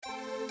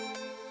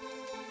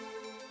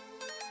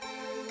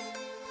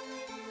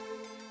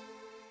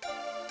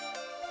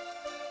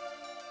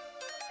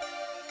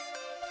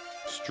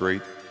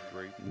Straight,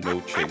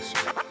 no chaser.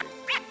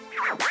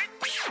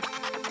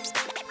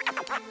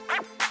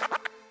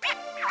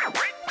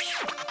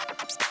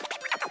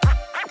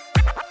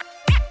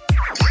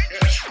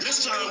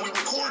 This time we're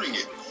recording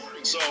it.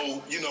 So,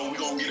 we're going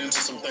to get into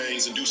some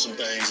things and do some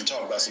things and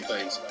talk about some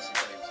things.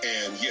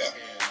 And yeah.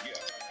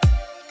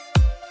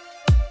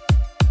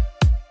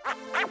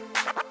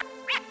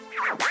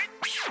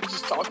 We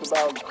just talked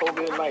about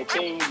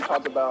COVID-19. We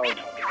talked about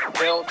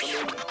health.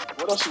 I mean,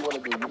 what else you want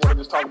to do? You want to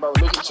just talk about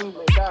religion too?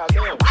 Man,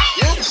 goddamn.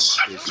 Yes.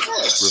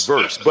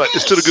 Reverse, but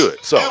it's to the good.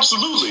 So,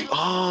 absolutely.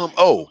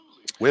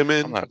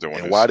 Women I'm not doing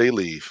and this. why they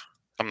leave.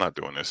 I'm not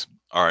doing this.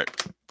 All right.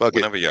 Fuck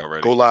Whenever it. y'all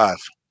ready. Go live.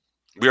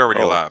 We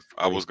already Oh. live.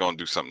 I was going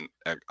to do something.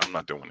 I'm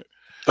not doing it.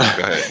 Go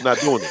ahead. Not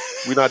doing it.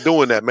 We're not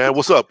doing that, man.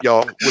 What's up,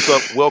 y'all? What's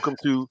up? Welcome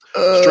to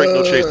Straight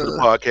No Chase to the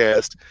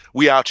podcast.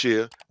 We out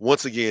here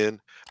once again.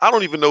 I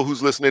don't even know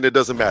who's listening. It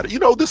doesn't matter.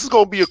 This is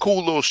going to be a cool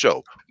little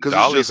show because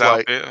it's Dolly's just out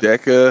like there.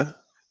 Decca,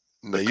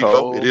 there you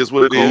go. It is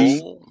what it is.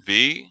 Nicole,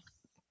 V.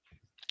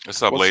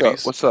 What's up, What's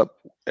ladies? up? What's up,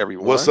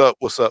 everyone? What's up?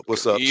 What's up?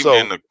 What's up?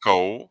 Evening,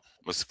 Nicole,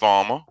 Miss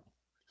Farmer.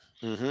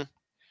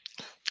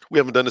 We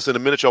haven't done this in a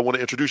minute. Y'all want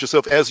to introduce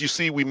yourself? As you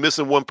see, we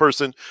missing one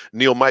person.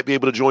 Neil might be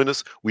able to join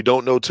us. We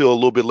don't know till a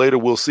little bit later.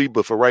 We'll see.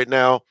 But for right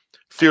now,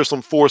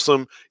 Fearsome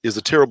Foursome is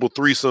a terrible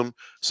threesome.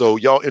 So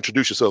y'all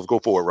introduce yourselves. Go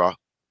for it, Ra.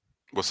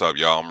 What's up,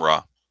 y'all? I'm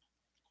Ra.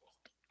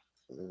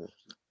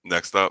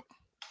 Next up.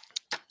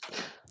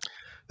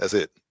 That's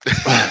it.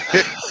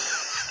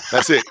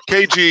 That's it.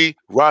 KG,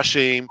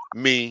 Rasheem,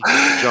 me,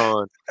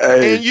 John,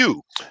 and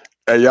you.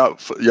 Hey,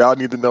 y'all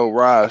need to know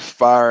Raj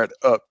fired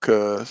up,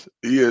 cuz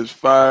he is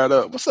fired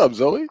up. What's up,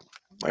 Zoe?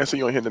 I can see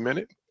you on here in a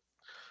minute.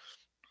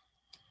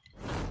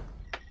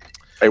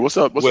 Hey, what's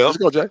up? Let's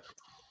go, Jay.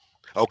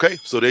 Okay,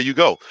 so there you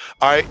go.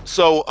 All right,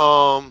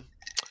 so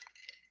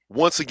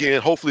once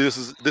again, hopefully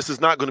this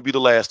is not going to be the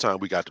last time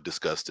we got to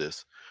discuss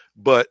this.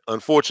 But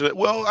unfortunately,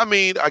 well, I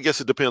mean, I guess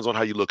it depends on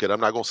how you look at it.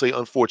 I'm not going to say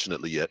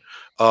unfortunately yet.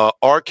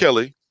 R.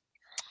 Kelly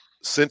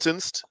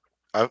sentenced.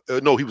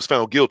 No, he was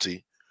found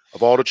guilty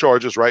of all the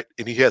charges, right?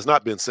 And he has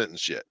not been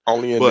sentenced yet.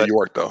 Only in New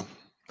York, though.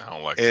 I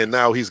don't like And this.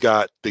 now he's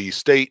got the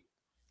state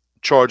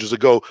charges to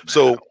go. Man, I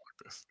So don't like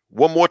this.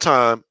 one more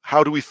time,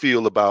 how do we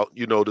feel about,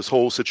 this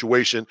whole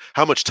situation?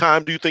 How much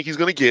time do you think he's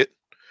going to get?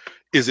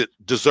 Is it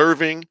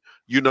deserving,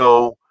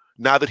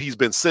 now that he's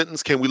been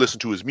sentenced? Can we listen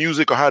to his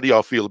music? Or how do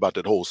y'all feel about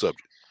that whole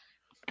subject?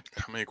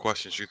 How many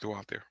questions you threw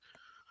out there?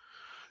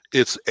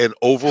 It's an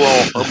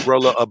overall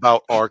umbrella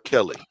about R.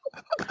 Kelly.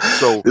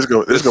 So This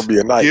gonna be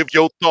a night. give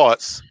your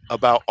thoughts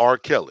about R.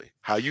 Kelly.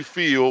 How you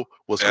feel?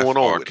 What's going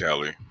on R. with it?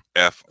 Kelly.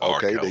 F. R.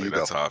 Okay, there Kelly. you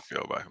That's go. how I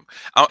feel about him.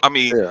 I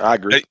mean, Yeah, I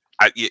agree.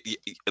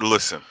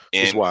 listen,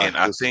 This is and, why. and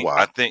I This is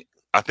why.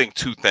 think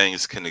two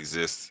things can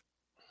exist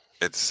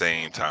at the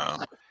same time.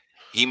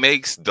 He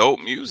makes dope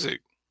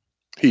music.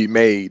 He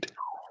made.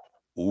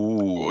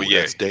 Ooh, Well, yeah,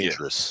 that's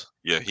dangerous.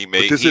 Yeah, he But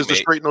made. this he is the made,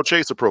 Straight No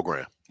Chaser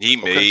program. He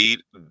Okay. made,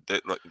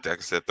 like I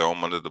said, throw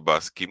him under the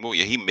bus. Keep moving.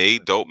 Yeah, he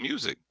made dope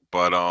music,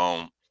 but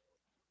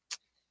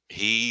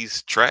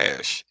he's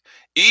trash.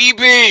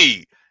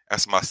 EB,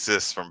 that's my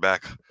sis from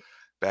back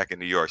in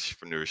New York. She's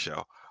from New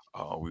Rochelle.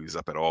 We was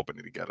up at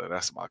Albany together.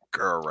 That's my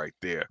girl right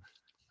there.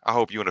 I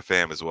hope you and the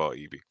fam as well,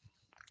 EB.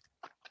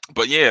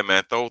 But yeah,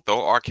 man, throw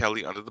R.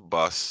 Kelly under the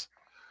bus.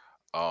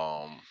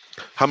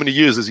 How many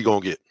years is he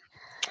gonna get?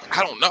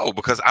 I don't know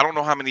because I don't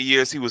know how many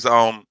years he was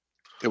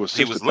It was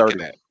he 6 was to looking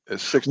 30. at.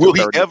 It's 6 Will to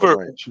he 30 ever?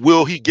 range.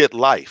 Will he get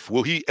life?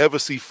 Will he ever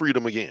see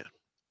freedom again?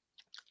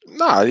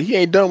 Nah, he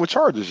ain't done with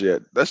charges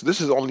yet. This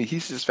is only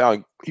he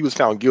was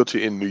found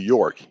guilty in New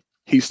York.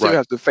 He still Right.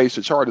 has to face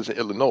the charges in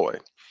Illinois.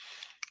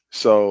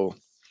 So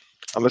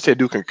unless they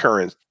do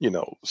concurrent,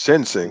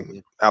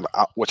 sentencing,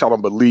 which I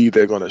don't believe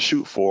they're going to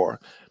shoot for,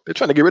 they're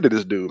trying to get rid of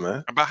this dude,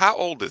 man. About how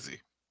old is he?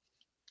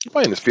 He's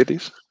probably in his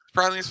 50s.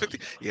 Probably in his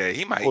 50s. Yeah,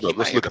 he might. Hold he up,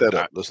 let's might look end up that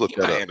up. dying- Let's look he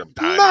that might up. end up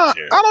dying Nah, in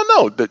jail. I don't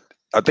know.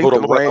 I think Hold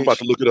on, the I'm range, about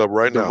to look it up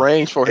right the now.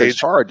 range for his Age-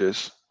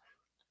 charges,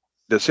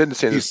 the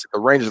sentencing He's-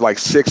 range is like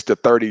 6 to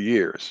 30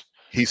 years.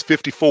 He's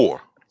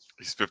 54.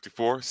 He's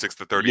 54, 6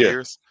 to 30 Yeah.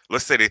 years.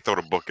 Let's say they throw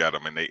the book at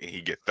him and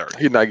he get 30.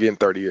 He's not getting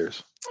 30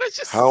 years. Let's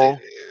just How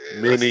say-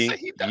 let's many say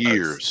he does.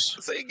 years?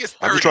 Let's say he gets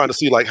 30. I'm just trying to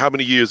see like how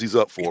many years he's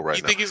up for right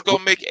you now. think he's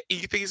gonna make it? You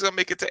think he's gonna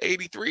make it to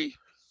 83?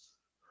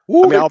 Ooh,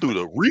 I mean, they I'll- threw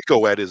the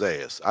Rico at his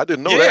ass. I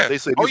didn't know Yeah. that. They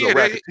said Oh, he's yeah, a they-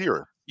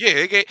 racketeer. Yeah,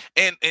 they get,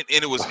 and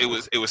it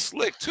was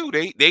slick too.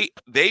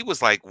 They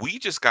was like, we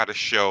just got to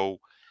show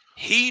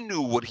he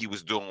knew what he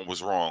was doing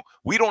was wrong.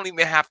 We don't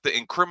even have to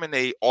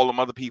incriminate all them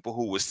other people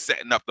who was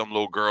setting up them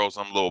little girls,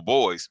 them little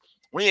boys.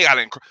 We ain't got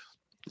to.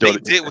 They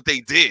did what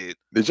they did.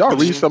 Did y'all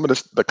read Mhm. some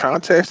of the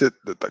context,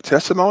 the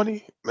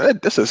testimony? Man,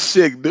 that's a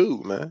sick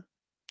dude, man.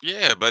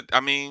 Yeah, but I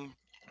mean,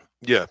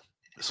 Yeah,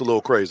 it's a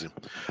little crazy.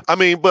 I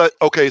mean, but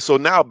okay, so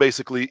now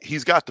basically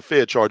he's got the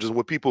Fed charges. And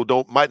what people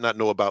might not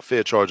know about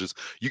Fed charges,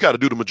 you got to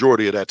do the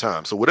majority of that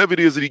time. So whatever it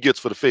is that he gets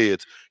for the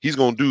Feds, he's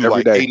going to do Every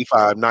like day.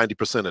 85,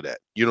 90% of that.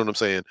 You know what I'm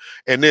saying?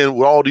 And then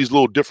with all these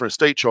little different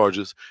state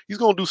charges, he's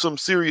going to do some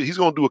serious, he's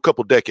going to do a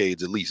couple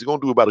decades at least. He's going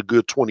to do about a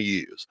good 20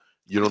 years.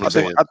 You know what I I'm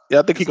saying? think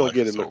I think he's His gonna life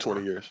get is it in over.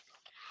 20 years.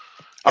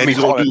 And he's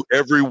for gonna all do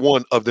every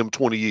one of them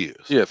 20 years.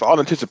 yeah, for all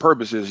intents and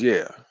purposes,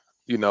 yeah.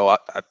 You know,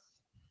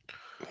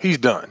 he's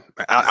done.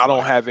 I His don't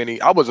life have any.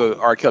 I is was a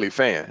over. R. Kelly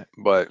fan,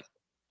 but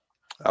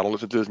I don't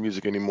listen to his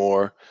music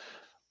anymore.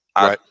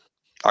 I Right.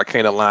 I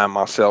can't align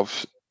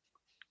myself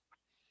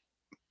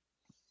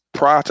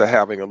prior to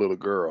having a little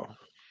girl,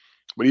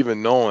 but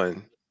even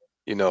knowing,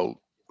 you know,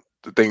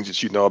 the things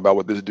that you know about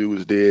what this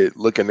dude did,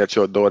 looking at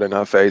your daughter in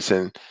her face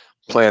and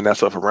playing that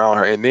stuff around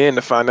her, and then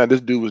to find out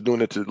this dude was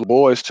doing it to the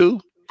boys too.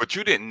 But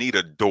you didn't need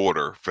a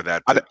daughter for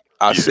that I, to.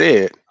 I Yeah,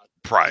 said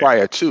prior.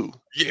 prior to.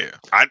 Yeah,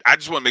 I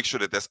just want to make sure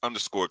that that's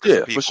underscored because Yeah,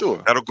 some for people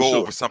sure. that'll For go sure.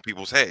 over some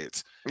people's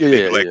heads. Yeah, They'd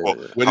yeah, be like, yeah, "Well,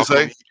 yeah. What'd how he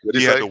say? come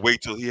What'd he he had say? to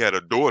wait till he had a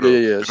Yeah, daughter yeah,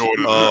 yeah. in order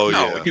to do Oh it?"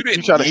 No, yeah. you He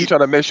didn't try to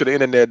need. make sure the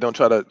internet don't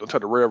try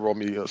to railroad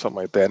me or something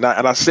like that. And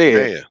I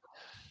said Man.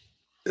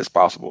 it's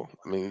possible.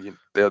 I mean,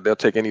 they'll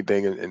take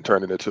anything and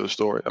turn it into a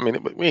story. I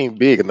mean, we ain't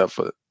big enough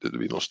for there to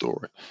be no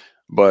story.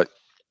 But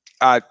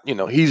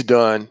he's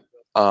done.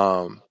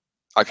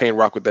 I can't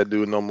rock with that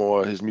dude no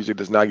more. His music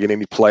does not get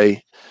any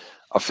play.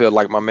 I feel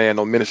like my man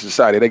on Minister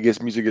Society, that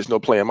gets no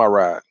play in my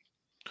ride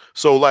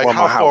So like or in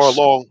my house.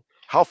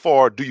 how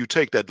far do you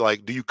take that?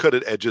 Like, do you cut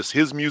it at just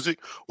his music,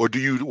 or do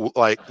you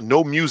like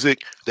no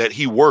music that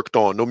he worked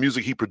on, no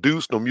music he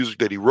produced, no music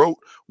that he wrote?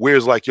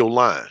 Where's like your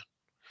line?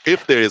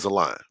 If there is a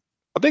line.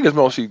 I think it's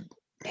mostly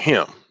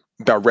him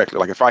directly.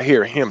 Like if I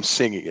hear him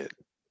singing it,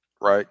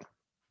 right?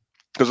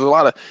 Because there's a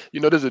lot of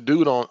there's a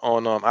dude on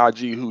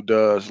IG who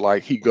does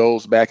like he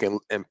goes back and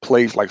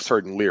plays like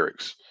certain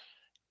lyrics.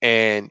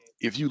 And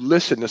if you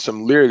listen to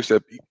some lyrics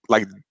that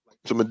like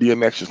some of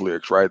DMX's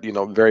lyrics, right?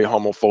 Very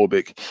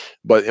homophobic.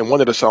 But in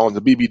one of the songs,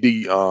 the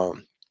BBD,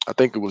 I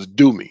think it was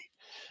Do Me.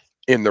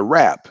 In the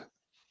rap,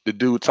 the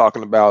dude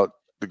talking about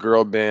the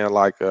girl being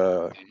like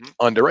Mhm.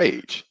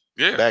 underage.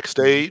 Yeah,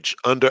 Backstage,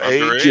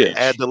 underage, Yeah. underage.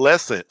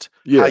 adolescent.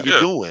 How Yeah. you Yeah,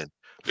 doing?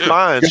 yeah.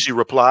 Fine, Guess, she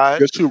replied.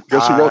 guess who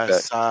wrote I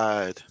that?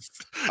 sighed.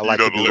 I You like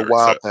know to the do the lyrics.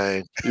 wild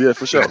thing. Yeah,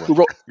 for sure. Anyway, Who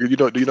wrote do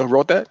you know who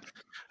wrote that?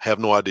 have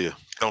no idea.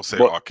 Don't say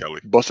But R.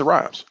 Kelly. Busta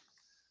Rhymes.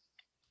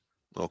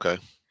 Okay.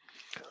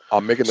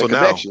 I'm making the So now,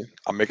 connection.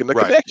 I'm making the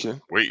right.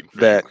 connection Waiting for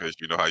you that because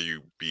you know how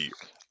you be.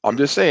 I'm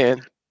just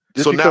saying,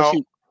 just So because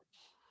now,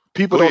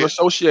 people go don't ahead.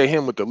 associate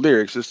him with the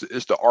lyrics, it's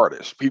the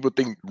artist. People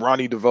think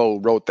Ronnie DeVoe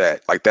wrote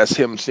that. Like that's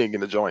him singing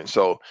the joint.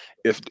 So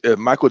if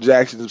Michael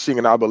Jackson is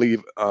singing, I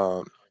believe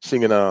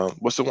singing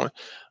what's the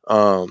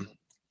one?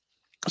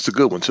 It's a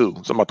good one too.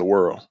 Something about the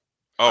world.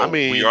 I Oh,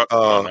 we mean, are.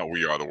 No, no,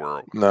 we are the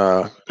world.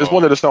 Nah. It's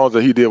one of the songs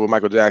that he did with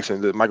Michael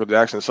Jackson. That Michael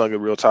Jackson sung it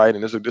real tight,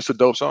 and it's a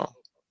dope song.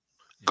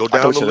 go I can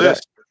down the listen to that.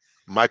 list.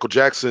 Michael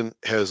Jackson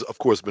has, of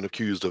course, been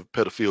accused of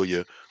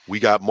pedophilia.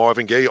 We got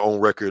Marvin Gaye on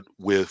record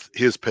with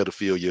his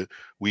pedophilia.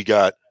 We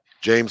got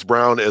James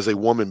Brown as a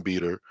woman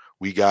beater.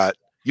 We got,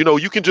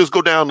 you can just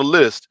go down the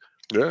list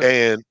Yeah.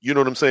 and, you know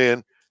what I'm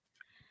saying?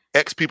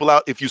 X people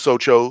out if you so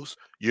chose,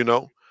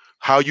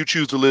 How you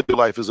choose to live your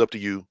life is up to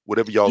you.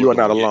 Whatever y'all You are are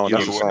not doing. alone.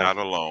 That's the You are song. not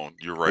alone.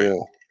 You're right. Yeah.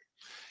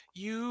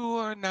 You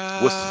are What's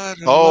not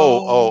oh,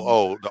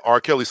 alone. the R.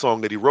 Kelly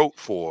song that he wrote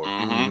for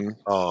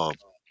Mm-hmm. um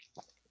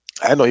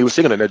I didn't know he was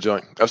singing in that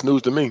joint. That's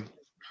news to me.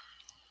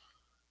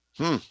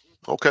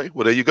 okay,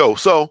 well there you go.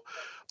 So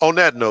on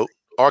that note,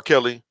 R.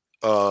 Kelly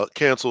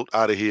canceled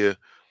out of here,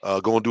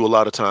 gonna do a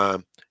lot of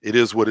time. It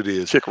is what it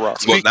is. Kick rock.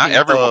 Well, not Speaking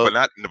everyone,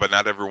 of, but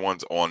not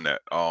everyone's on that.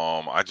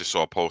 I just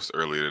saw a post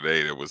earlier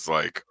today that was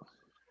like,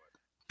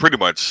 pretty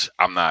much,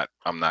 I'm not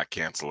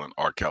canceling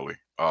R. Kelly.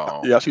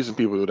 Yeah, I see some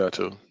people do that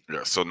too.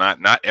 Yeah, so not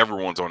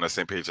everyone's on the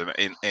same page,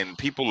 and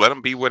people let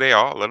them be where they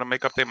are, let them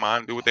make up their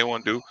mind, do what they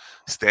want to do,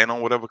 stand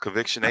on whatever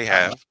conviction they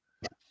have.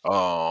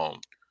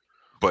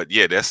 But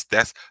yeah, this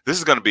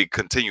is going to be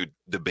continued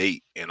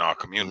debate in our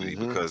community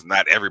because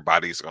not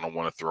everybody's going to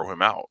want to throw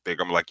him out. They're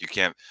going to be like, you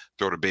can't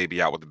throw the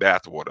baby out with the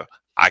bathwater.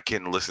 I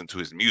can listen to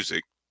his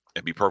music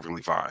and be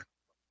perfectly fine.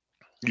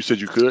 You said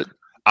you could?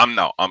 I'm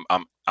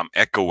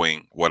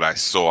echoing what I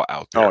saw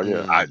out there. Oh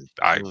yeah.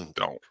 I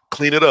don't.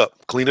 clean it up.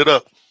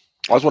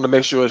 I just want to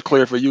make sure it's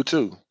clear for you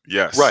too.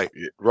 Yes. Right.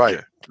 Yeah, Right.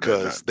 yeah.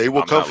 Because they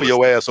will I'm come not for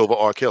your ass over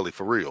R. Kelly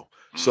for real.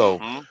 So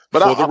Mhm.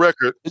 But for the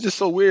record, it's just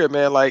so weird,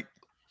 man. Like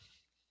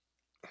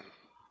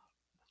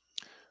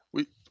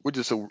we're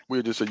just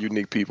a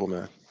unique people,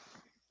 man.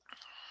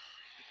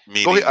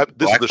 go ahead.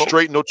 This is Black the folk?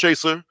 Straight No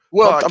Chaser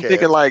Well, podcast. I'm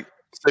thinking like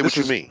Say this what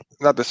you is mean.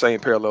 not the same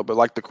parallel, but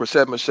like the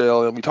Chrisette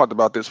Michelle, and we talked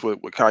about this with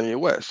Kanye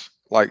West.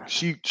 Like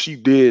she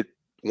did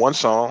one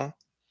song.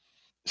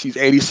 She's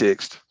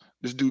 86th.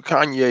 This dude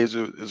Kanye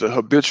is a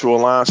habitual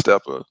line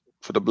stepper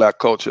for the black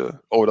culture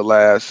over the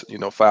last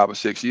 5 or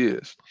 6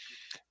 years,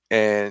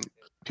 and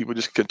people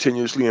just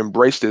continuously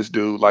embrace this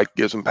dude like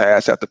gives him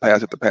pass after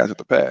pass after pass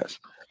after pass.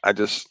 I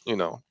just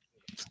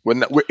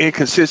we're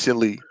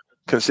inconsistently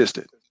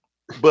consistent.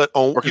 But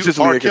on We're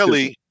consistently R. inconsistent.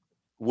 Kelly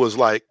was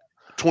like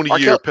R.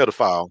 20-year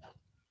pedophile,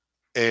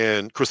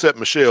 and Chrisette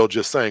Michelle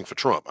just sang for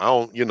Trump. I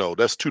don't,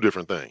 that's two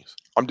different things.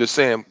 I'm just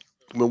saying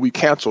when we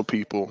cancel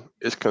people,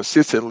 it's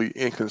consistently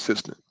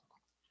inconsistent.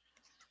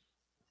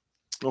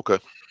 Okay.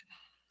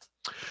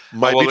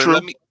 Might well, be then true.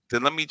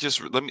 let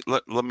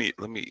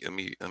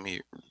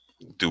me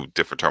do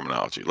different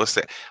terminology. Let's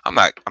say I'm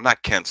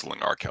not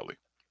canceling R. Kelly.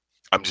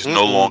 I'm just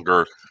no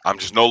longer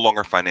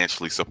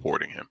financially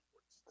supporting him.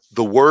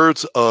 The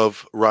words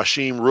of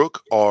Rashim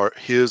Rook are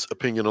his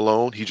opinion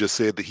alone. He just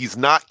said that he's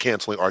not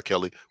canceling R.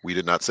 Kelly. We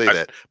did not say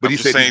that, but I'm he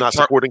just said he's saying not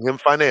supporting him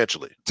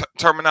financially.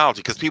 Terminology,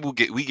 because people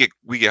get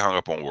hung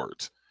up on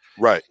words.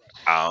 Right.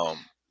 I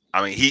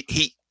mean,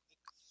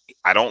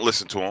 I don't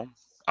listen to him.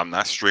 I'm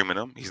not streaming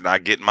him. He's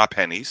not getting my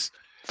pennies.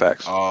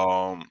 Facts.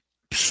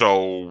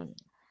 So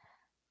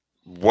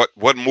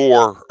what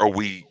more are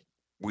we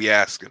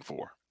asking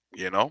for?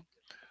 You know,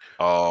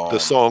 The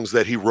songs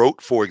that he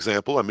wrote, for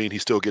example, I mean,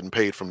 he's still getting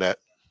paid from that.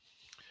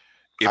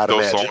 if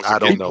those songs I are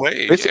don't getting know.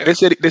 played, They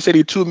said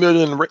he $2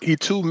 million. He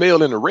 $2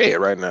 million in the red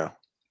right now.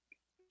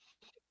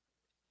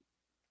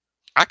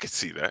 I could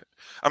see that.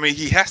 I mean,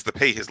 he has to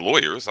pay his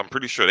lawyers. I'm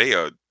pretty sure they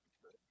are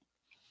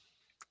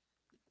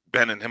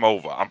bending him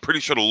over. I'm pretty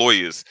sure the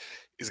lawyers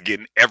is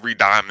getting every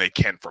dime they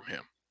can from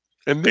him.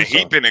 And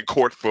he's been in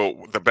court for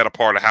the better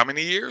part of how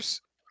many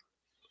years?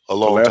 A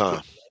long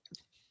time.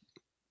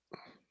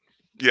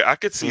 Yeah, I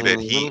could see that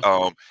he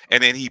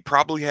and then he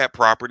probably had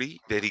property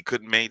that he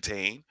couldn't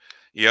maintain.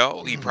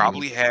 He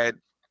probably had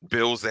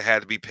bills that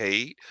had to be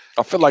paid.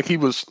 I feel like he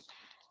was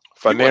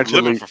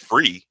financially living for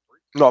free.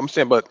 No, I'm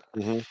saying, but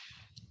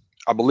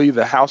I believe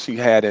the house he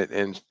had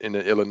in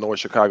the Illinois,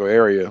 Chicago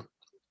area,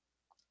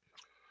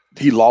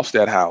 he lost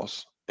that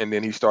house, and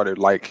then he started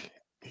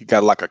he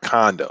got like a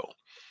condo,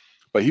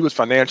 but he was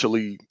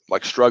financially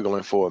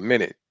struggling for a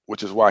minute,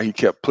 which is why he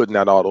kept putting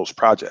out all those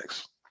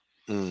projects.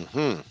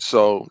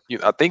 So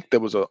I think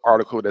there was an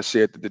article that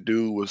said that the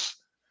dude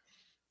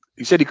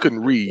he said he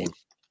couldn't read,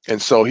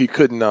 and so he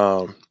couldn't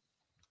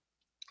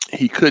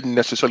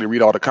necessarily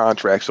read all the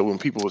contracts. So when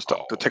people was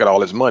taking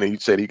all his money, he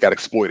said he got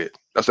exploited.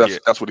 That's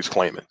what he's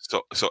claiming.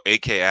 So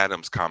A.K.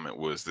 Adams' comment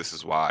was, this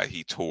is why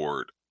he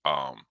toured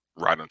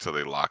right until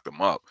they locked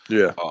him up.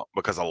 Yeah,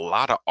 because a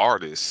lot of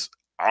artists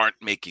aren't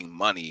making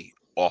money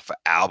off of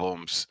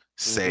albums,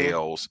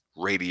 sales,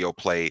 radio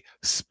play,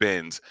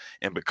 spins,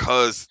 and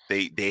because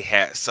they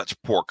had such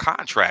poor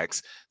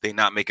contracts, they're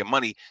not making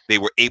money. They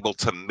were able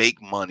to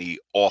make money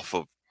off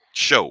of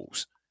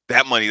shows.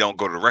 That money don't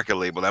go to the record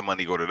label. That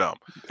money go to them.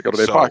 They go to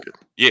their pocket.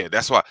 Yeah,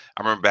 that's why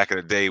I remember back in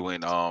the day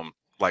when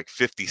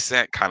 50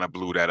 Cent kind of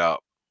blew that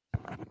up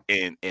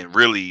and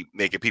really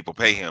making people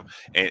pay him.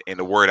 And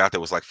the word out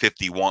there was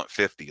 50 want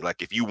 50.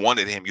 Like if you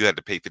wanted him, you had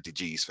to pay 50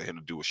 G's for him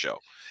to do a show.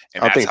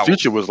 And I think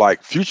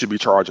Future be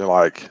charging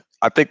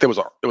I think there was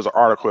an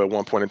article at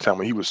one point in time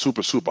when he was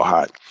super, super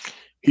hot.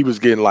 He was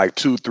getting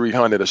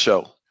 $200-300 a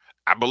show.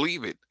 I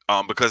believe it.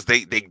 Because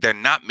they're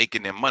not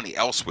making their money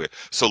elsewhere.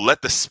 So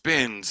let the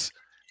spins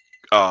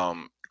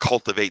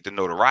cultivate the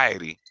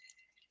notoriety,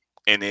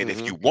 and then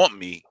if you want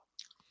me,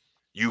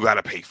 you got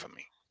to pay for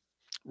me.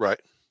 Right.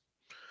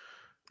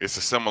 It's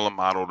a similar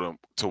model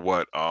to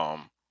what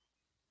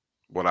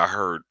I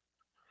heard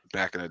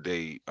back in the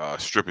day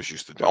strippers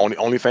used to do.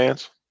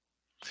 OnlyFans?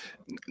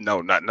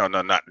 No.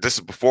 This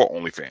is before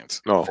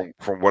OnlyFans. No.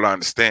 From what I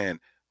understand,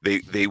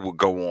 they would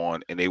go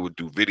on and they would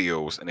do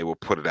videos and they would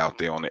put it out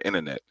there on the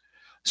internet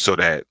so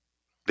that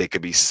they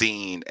could be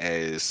seen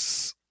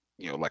as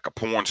like a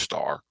porn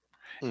star.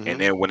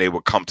 And then when they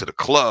would come to the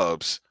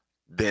clubs,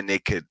 then they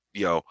could,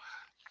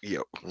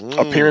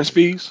 appearance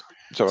fees.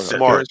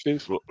 Smart.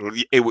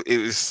 It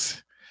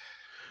was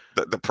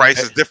the price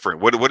is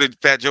different. What did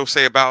Fat Joe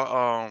say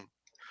about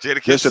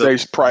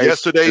yesterday's price?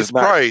 Yesterday's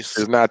price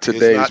is not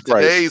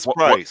today's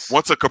price.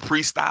 Once a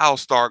Capri Style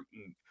start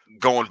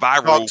going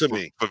viral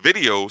for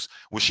videos,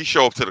 when she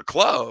show up to the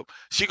club,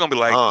 she gonna be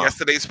like,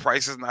 yesterday's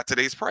price is not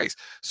today's price.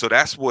 So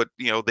that's what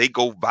they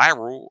go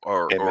viral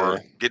or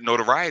get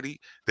notoriety.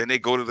 Then they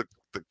go to the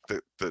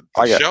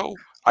show.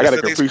 I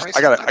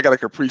got a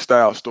Capri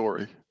Style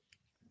story.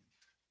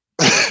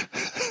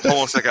 Hold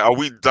on a second. Are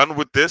we done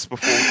with this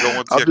before we go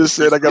into? I'm just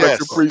saying I got a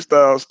Capri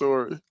Style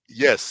story.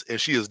 Yes, and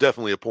she is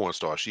definitely a porn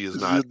star. She is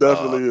not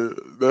definitely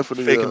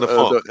faking the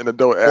funk, an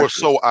adult actress. Or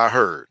so I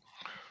heard.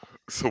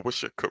 So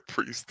what's your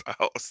Capri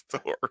Style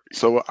story?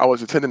 So I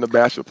was attending the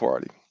bachelor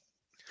party.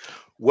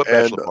 What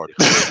bachelor party?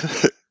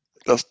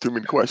 That's too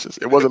many questions.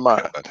 It wasn't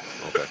mine.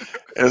 Okay.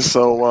 And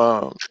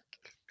so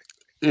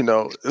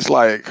it's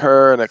like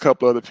her and a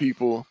couple other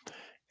people,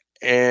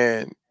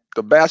 and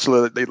the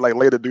bachelor, they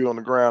lay the dude on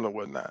the ground and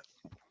whatnot.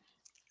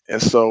 And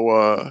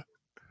so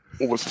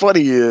what was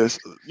funny is,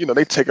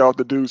 they take off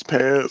the dude's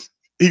pants.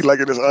 He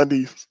in his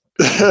undies.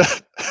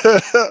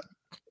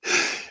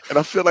 And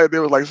I feel like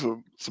there was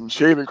some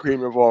shaving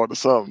cream involved or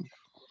something.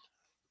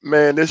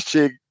 Man, this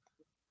chick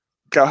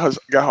got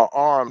her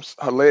arms,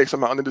 her legs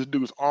somehow under this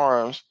dude's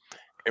arms,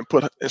 and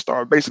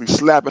started basically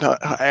slapping her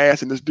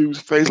ass in this dude's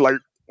face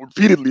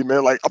repeatedly,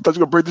 man. I thought you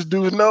were gonna break this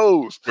dude's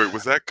nose. Wait,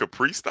 was that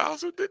Capri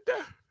Styles who did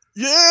that?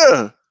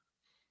 Yeah.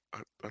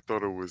 I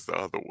thought it was the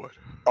other one.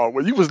 Oh,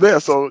 well, you was there,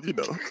 so I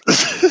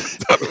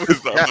thought it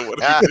was the other one who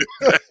did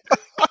that.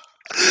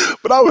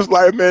 But I was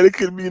like, man, it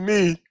couldn't be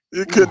me.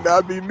 It could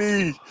not be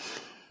me.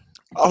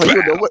 Oh,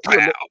 you know what?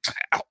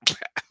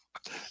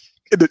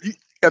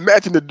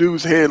 Imagine the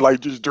dude's head like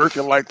just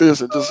jerking like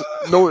this and just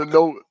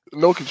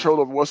no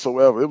control of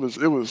whatsoever. It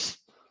was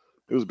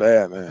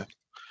bad, man.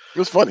 It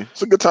was funny.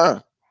 It's a good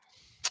time.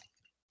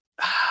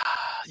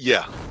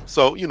 Yeah.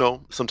 So,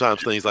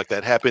 sometimes things like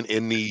that happen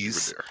in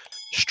these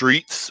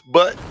streets.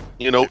 But,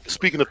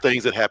 speaking of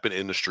things that happen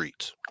in the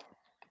streets.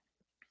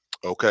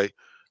 Okay.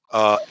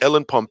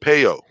 Ellen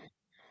Pompeo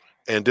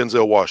and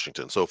Denzel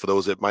Washington. So for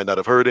those that might not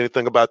have heard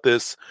anything about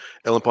this,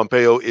 Ellen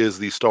Pompeo is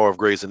the star of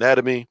Grey's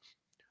Anatomy.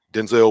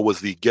 Denzel was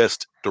the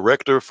guest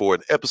director for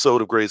an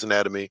episode of Grey's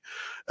Anatomy.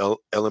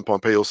 Ellen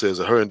Pompeo says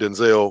that her and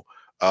Denzel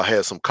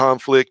had some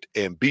conflict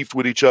and beefed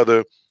with each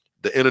other.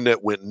 The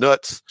internet went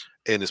nuts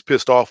and is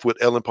pissed off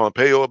with Ellen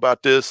Pompeo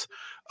about this.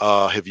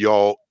 Have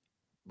y'all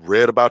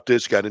read about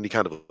this? Got any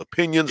kind of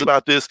opinions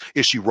about this?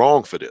 Is she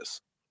wrong for this?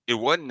 It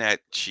wasn't that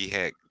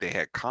they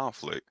had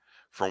conflict.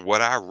 From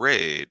what I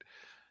read,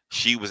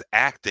 she was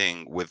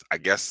acting with, I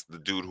guess, the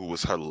dude who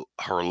was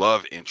her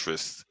love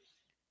interest,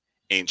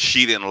 and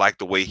she didn't like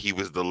the way he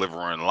was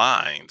delivering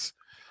lines.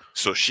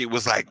 So she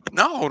was like,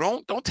 "No,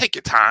 don't take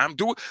your time.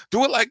 Do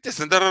it like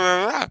this," and da da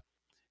da da.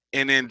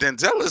 And then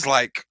Denzel is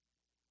like,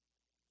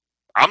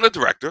 "I'm the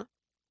director.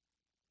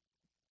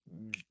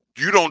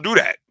 You don't do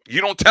that.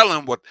 You don't tell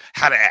him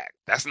how to act.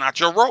 That's not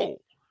your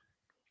role."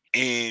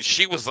 And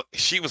she was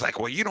like,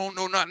 "Well, you don't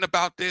know nothing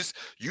about this.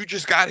 You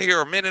just got here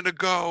a minute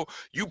ago.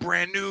 You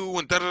brand new,"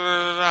 and da da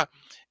da da.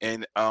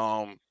 And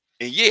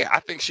yeah,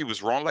 I think she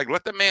was wrong. Like,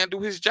 let the man do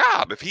his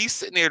job. If he's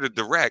sitting there to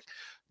direct,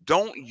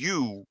 don't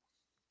you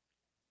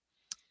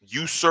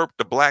usurp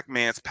the black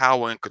man's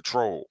power and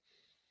control.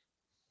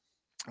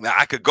 Now,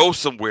 I could go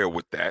somewhere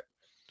with that,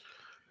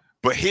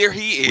 but here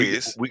he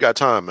is. We got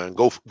time, man.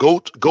 Go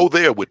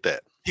there with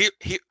that.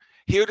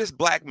 Here this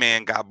black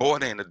man got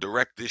brought in to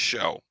direct this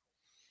show.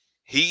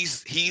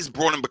 He's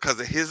brought in because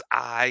of his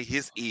eye,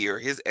 his ear,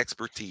 his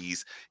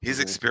expertise, his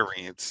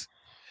experience.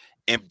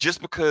 And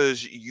just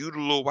because you the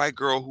little white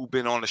girl who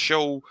been on the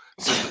show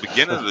since the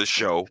beginning of the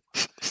show,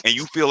 and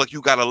you feel like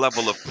you got a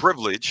level of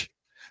privilege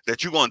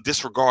that you're going to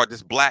disregard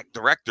this black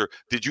director,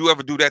 did you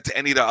ever do that to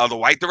any of the other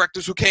white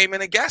directors who came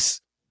in and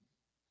guessed?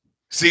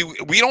 See,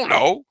 we don't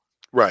know.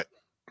 Right.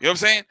 You know what I'm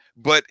saying?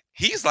 But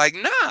he's like,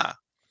 nah,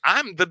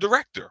 I'm the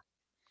director.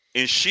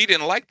 And she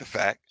didn't like the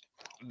fact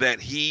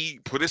that he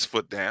put his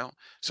foot down.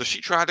 So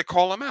she tried to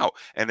call him out.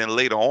 And then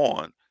later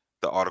on,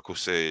 the article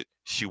said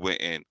she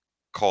went and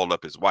called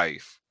up his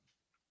wife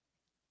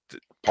to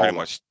pretty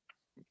much,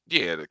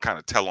 to kind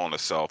of tell on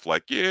herself,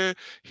 like, yeah,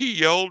 he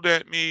yelled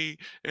at me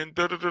and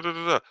da da da da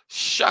da.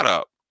 Shut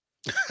up.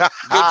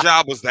 Your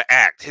job was to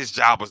act. His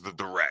job was to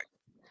direct.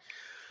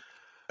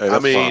 Hey, I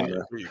mean, fine,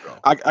 here you go.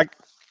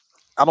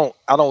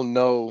 I don't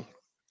know.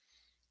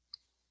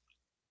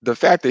 The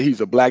fact that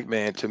he's a black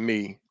man to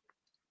me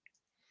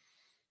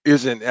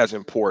isn't as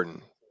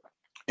important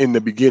in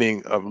the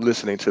beginning of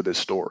listening to this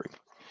story.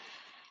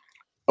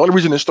 The only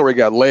reason this story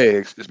got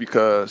legs is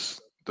because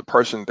the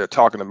person they're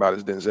talking about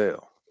is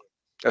Denzel.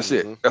 That's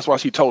it. That's why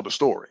she told the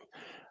story.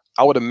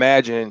 I would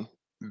imagine,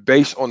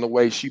 based on the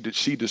way she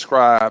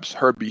describes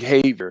her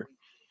behavior,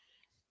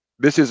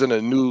 this isn't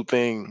a new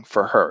thing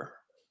for her.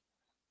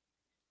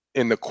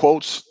 In the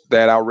quotes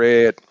that I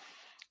read,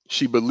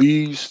 she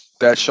believes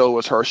that show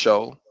is her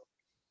show.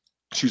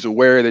 She's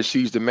aware that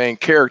she's the main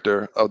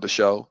character of the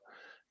show.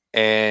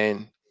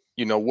 And,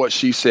 what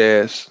she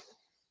says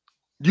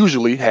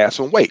usually has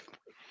some weight.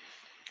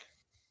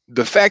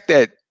 The fact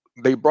that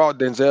they brought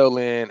Denzel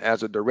in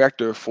as a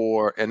director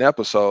for an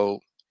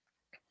episode,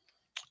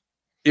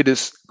 it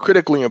is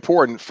critically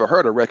important for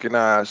her to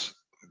recognize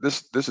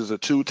this is a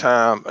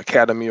 2-time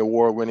Academy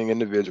Award winning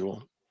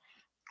individual,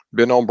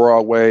 been on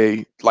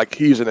Broadway, like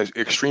he's an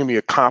extremely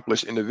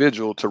accomplished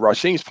individual. To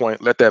Rasheen's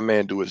point, let that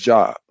man do his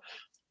job.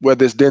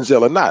 Whether it's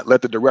Denzel or not,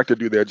 let the director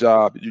do their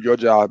job. Your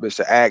job is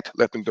to act,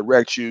 let them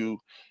direct you.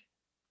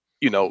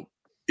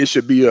 It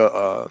should be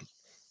a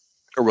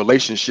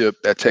relationship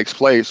that takes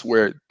place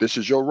where this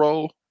is your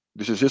role,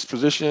 this is his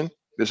position,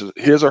 this is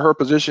his or her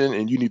position,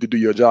 and you need to do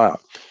your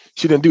job.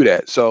 She didn't do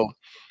that. So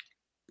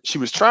she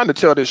was trying to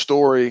tell this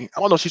story. I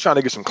don't know if she's trying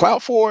to get some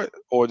clout for it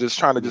or just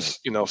trying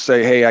to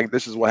say, hey,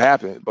 this is what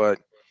happened. But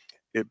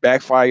it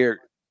backfired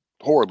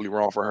horribly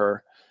wrong for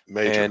her.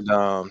 Major. And,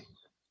 are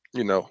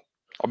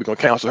we going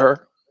to counsel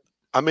her?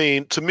 I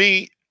mean, to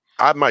me,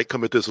 I might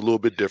come at this a little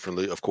bit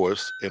differently, of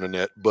course,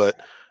 internet, but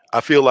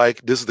I feel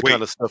like this is the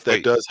kind of stuff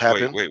that does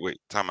happen. Wait,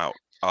 time out.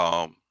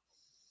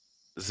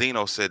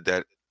 Zeno said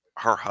that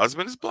her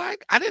husband is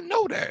black. I didn't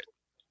know that.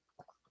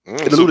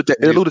 It alluded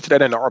to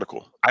that in the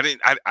article.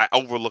 I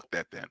overlooked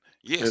that then.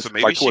 Yeah, it's so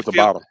maybe like towards the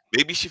bottom.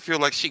 Maybe she feel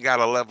like she got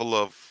a level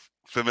of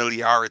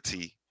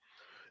familiarity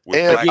with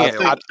And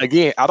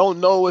black I don't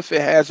know if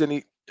it has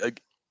any.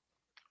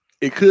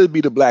 It could be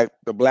the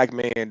black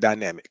man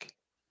dynamic.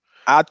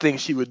 I think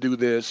she would do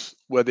this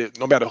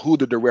no matter who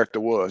the director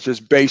was,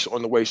 just based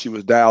on the way she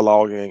was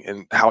dialoguing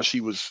and how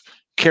she was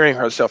carrying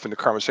herself in the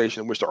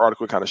conversation in which the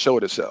article kind of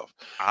showed itself.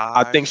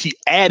 I think she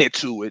added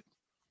to it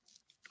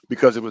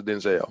because it was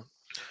Denzel.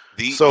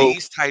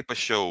 These type of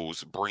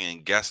shows bring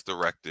in guest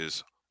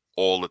directors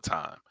all the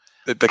time.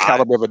 The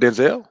caliber of a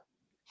Denzel.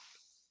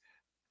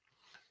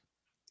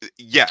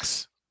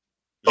 Yes.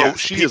 Oh, Yes,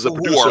 she is a people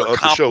who producer are of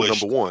the show,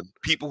 accomplished- number one.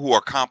 People who are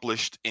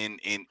accomplished in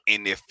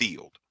their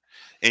field.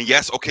 And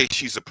yes, okay,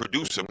 she's a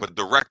producer, but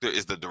director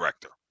is the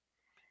director.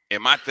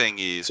 And my thing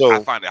is, So-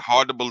 I find it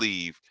hard to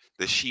believe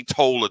that she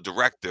told a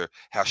director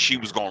how she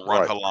was going to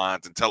run Right. her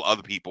lines and tell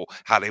other people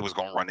how they was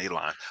going to run their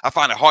line. I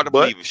find it hard to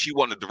But- believe if she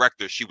wasn't a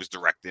director, she was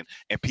directing,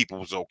 and people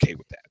was okay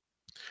with that.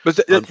 But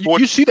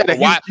you see that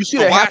you see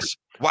so that why, happen.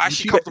 why is you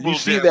she see that- comfortable you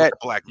see there that-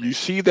 with a black man? You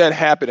see that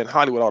happen in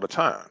Hollywood all the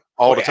time.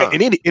 All the time.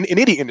 In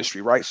any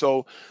industry, right?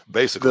 So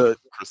Basically.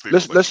 Christine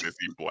let's- was let's- like, is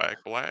he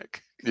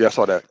black? yeah, I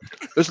saw that.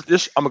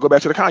 I'm gonna go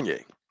back to the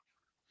Kanye.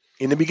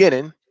 In the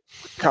beginning,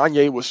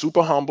 Kanye was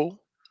super humble,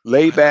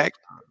 laid back.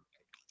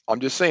 I'm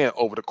just saying,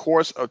 over the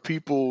course of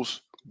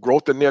people's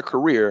growth in their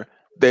career,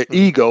 their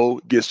ego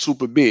gets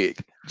super big.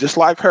 Just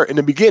like her. In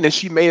the beginning,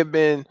 she may have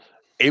been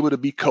able to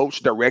be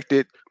coached,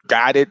 directed,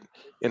 guided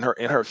in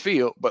her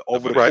field, but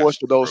over the Right. course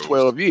of those Rose.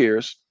 12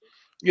 years,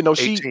 she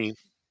 18.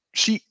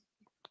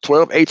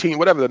 12, 18,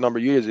 whatever the number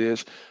of years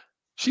is,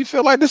 she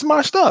felt like this is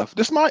my stuff.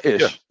 This is my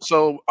ish. Yeah.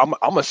 So I'm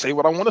gonna say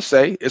what I want to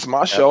say. It's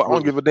my show. I don't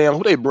Absolutely. give a damn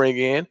who they bring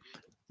in.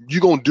 You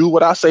gonna do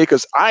what I say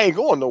because I ain't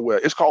going nowhere.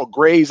 It's called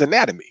Grey's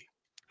Anatomy.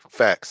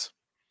 Facts.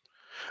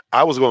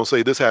 I was going to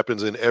say this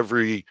happens in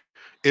every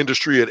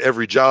industry, at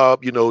every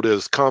job.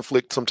 There's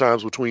conflict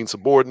sometimes between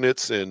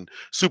subordinates and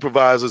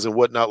supervisors and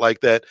whatnot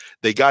like that.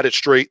 They got it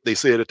straight. They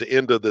said at the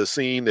end of the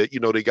scene that,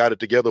 they got it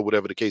together,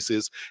 whatever the case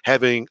is.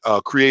 Having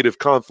a creative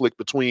conflict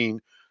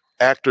between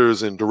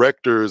actors and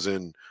directors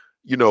and,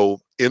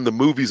 in the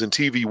movies and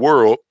TV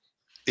world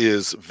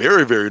is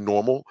very, very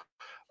normal.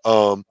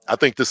 I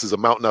think this is a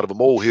mountain out of a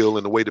molehill,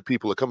 and the way that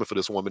people are coming for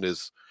this woman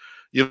is,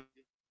 it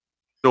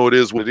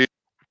is what it is.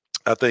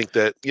 I think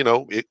that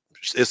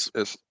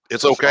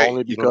it's okay.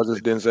 Only because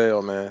it's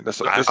Denzel, man. That's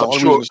the I'm only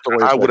sure. reason the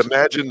story. I would plays.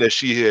 imagine that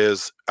she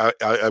has.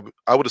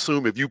 I would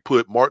assume if you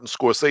put Martin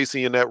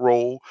Scorsese in that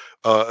role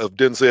of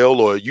Denzel,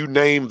 or you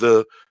name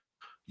the,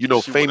 She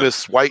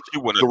famous white She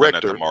wouldn't have done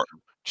that to director, Martin.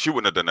 She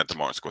wouldn't have done that to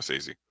Martin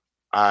Scorsese.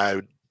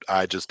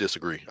 I just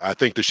disagree. I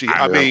think that she.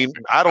 I I mean,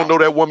 I don't know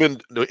that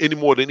woman any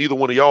more than either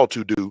one of y'all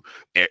two do.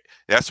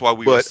 That's why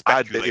we were But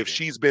speculating. if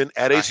she's been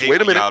at I a hate wait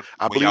a when minute, y'all-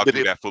 I when believe y'all that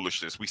do it, that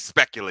foolishness. We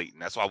speculating.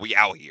 That's why we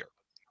out here.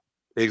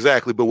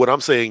 exactly. But what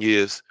I'm saying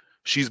is,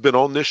 she's been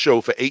on this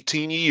show for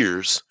 18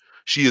 years.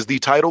 She is the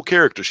title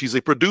character. She's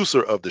a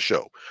producer of the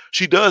show.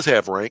 She does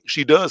have rank.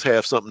 She does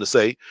have something to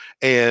say.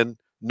 And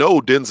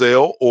no,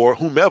 Denzel or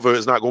whomever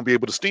is not going to be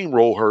able to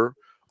steamroll her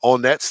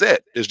on that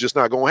set. It's just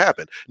not going to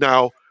happen.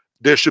 Now,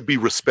 there should be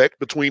respect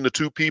between the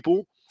two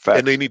people, Facts.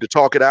 and they need to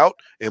talk it out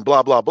and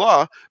blah, blah,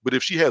 blah. But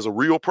if she has a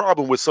real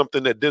problem with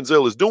something that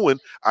Denzel is doing,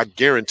 I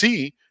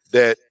guarantee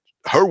that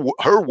her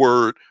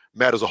word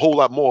matters a whole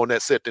lot more on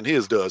that set than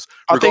his does.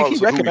 I think he regardless of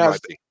who might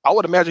recognized. be. I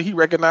would imagine he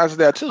recognizes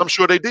that too. I'm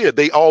sure they did.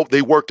 They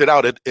worked it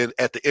out at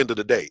the end of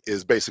the day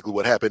is basically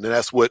what happened. And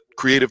that's what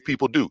creative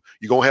people do.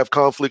 You're going to have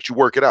conflict. You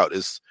work it out.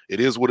 It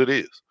is what it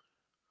is.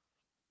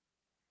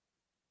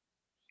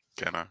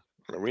 Can I?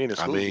 We ain't in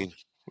I school. mean,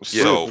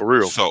 yeah, So for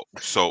real.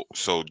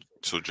 So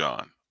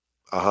John,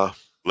 Uh-huh.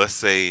 let's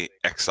say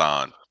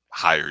Exxon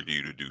hired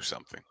you to do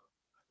something,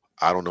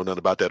 I don't know nothing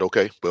about that.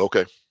 Okay. But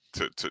okay.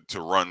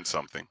 to run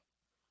something.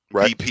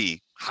 Right.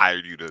 BP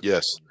hired you to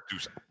Yes. do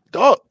something.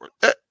 Dog.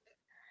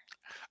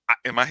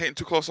 Am I hitting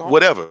too close on?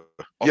 Whatever.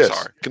 Oh, yes.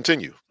 sorry.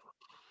 Continue.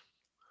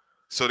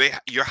 So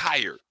you're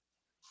hired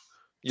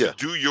Yeah. to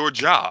do your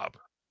job.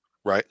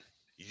 Right.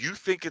 You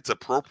think it's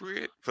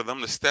appropriate for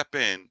them to step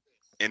in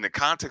the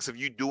context of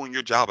you doing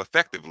your job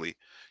effectively?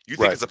 You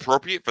think Right. it's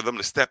appropriate for them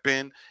to step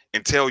in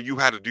and tell you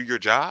how to do your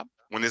job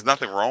when there's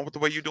nothing wrong with the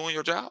way you're doing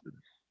your job?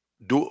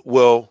 Do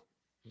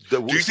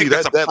Do you think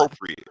that's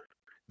appropriate?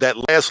 that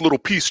last little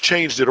piece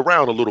changed it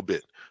around a little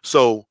bit.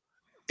 So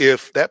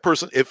if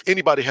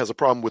anybody has a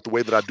problem with the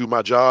way that I do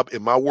my job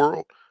in my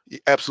world,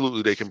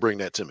 absolutely they can bring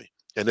that to me,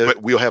 and then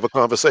we'll have a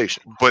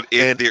conversation. But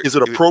Is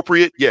it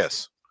appropriate?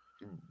 Yes.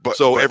 But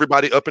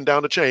Everybody up and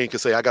down the chain can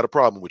say, I got a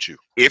problem with you.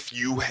 if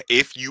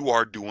you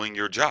are doing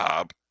your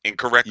job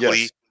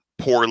incorrectly, Yes.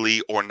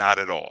 poorly, or not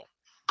at all.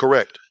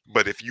 Correct.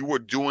 But if you were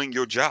doing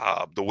your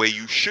job the way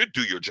you should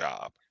do your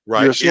job,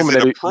 Right. You're assuming Is it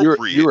that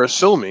appropriate? you're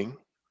assuming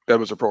that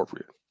was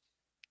appropriate.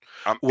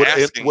 I'm What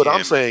asking I'm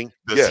him, saying,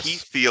 does yes. he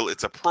feel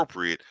it's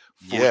appropriate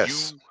for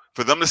Yes.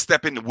 for them to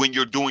step in when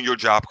you're doing your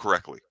job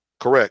correctly?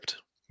 Correct.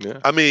 Yeah.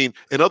 I mean,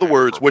 in other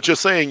words, what you're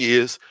saying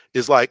is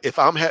like if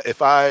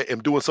I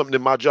am doing something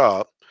in my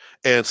job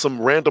and some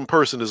random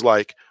person is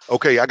like,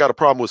 okay, I got a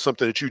problem with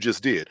something that you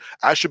just did,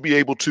 I should be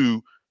able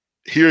to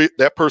hear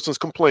that person's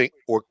complaint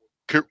or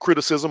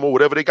criticism or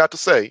whatever they got to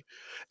say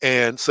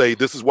and say,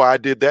 this is why I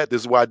did that,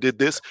 this is why I did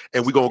this,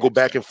 and we're going to go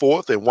back and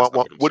forth and That's not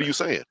what I'm what are you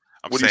saying?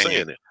 What are you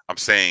saying then? I'm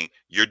saying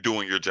you're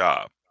doing your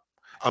job.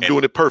 I'm And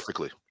doing it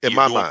perfectly in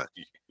my mind.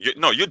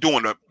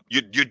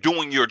 You're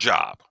doing your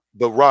job.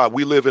 But Rob,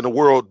 we live in a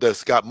world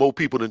that's got more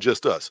people than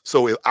just us.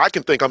 So if I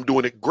can think I'm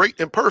doing it great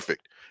and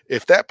perfect,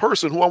 If that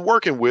person who I'm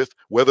working with,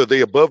 whether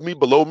they above me,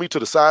 below me, to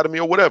the side of me,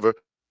 or whatever,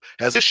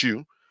 has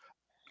issue,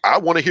 I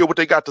want to hear what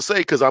they got to say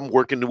because I'm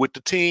working with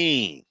the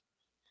team.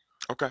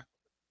 Okay.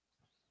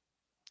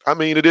 I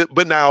mean, it is,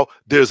 but now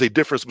there's a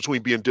difference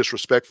between being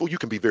disrespectful. You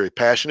can be very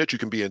passionate. You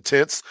can be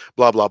intense,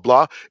 blah, blah,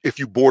 blah. If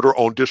you border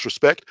on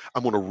disrespect,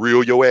 I'm going to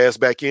reel your ass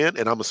back in.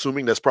 And I'm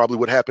assuming that's probably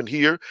what happened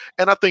here.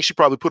 And I think she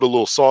probably put a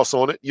little sauce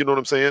on it. You know what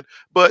I'm saying?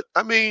 But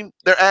I mean,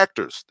 they're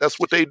actors. That's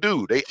what they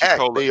do. They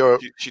act.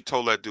 She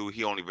told that dude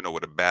he don't even know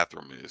what a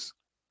bathroom is.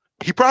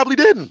 He probably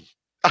didn't.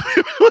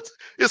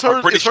 It's her.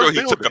 I'm pretty it's her sure he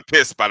building. took a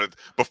piss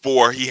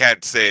before he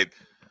had said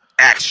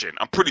action.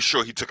 I'm pretty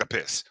sure he took a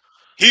piss.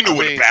 He knew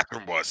what a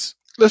bathroom was.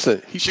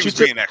 Listen, she was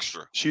being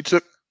extra. She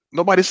took.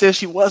 Nobody said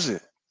she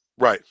wasn't.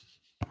 Right.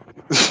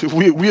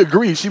 we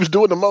agree. She was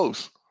doing the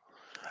most.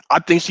 I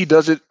think she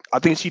does it. I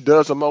think she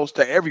does the most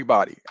to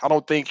everybody. I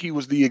don't think he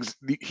was the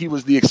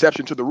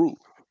exception to the rule.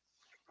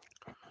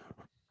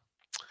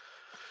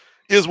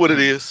 Is what it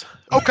is.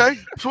 Okay.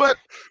 Sweat.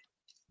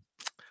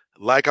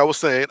 Like I was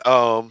saying,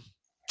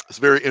 it's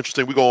very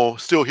interesting. We're going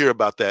to still hear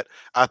about that.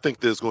 I think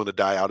this is going to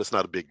die out. It's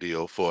not a big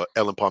deal for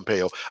Ellen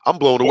Pompeo. I'm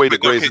blown away that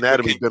Grey's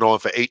Anatomy's been on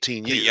for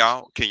 18 years.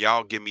 Can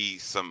y'all give me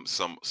some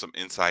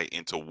insight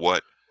into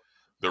what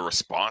the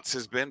response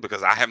has been?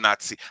 Because I have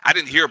not seen. I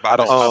didn't hear about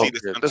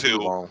this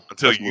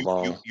until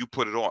you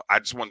put it on. I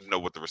just wanted to know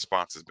what the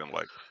response has been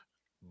like.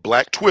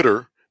 Black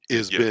Twitter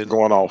has been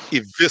going off,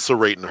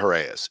 eviscerating her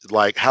ass.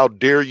 Like, how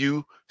dare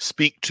you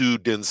speak to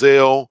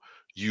Denzel,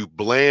 you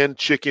bland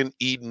chicken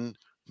eating,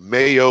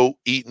 mayo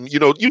eating, you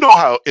know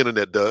how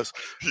internet does,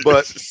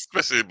 but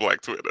especially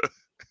Black Twitter,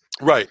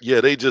 right? Yeah,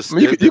 they just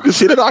you can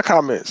see it in our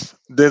comments.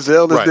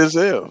 Denzel is right.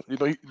 Denzel,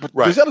 but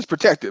right. Denzel is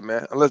protected,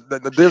 man. Unless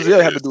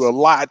Denzel had to do a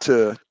lot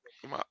to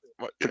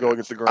go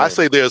against the grain. I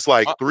say there's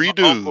like three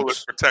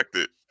dudes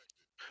protected.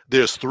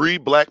 There's 3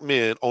 black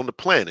men on the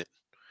planet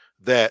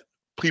that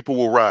people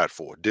will ride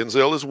for.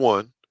 Denzel is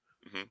one.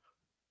 Mm-hmm.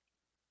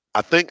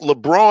 I think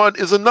LeBron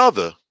is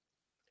another.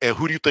 And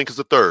who do you think is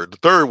the third? The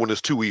third one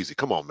is too easy.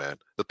 Come on, man.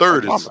 The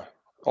third is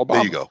Obama.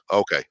 There you go.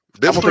 Okay.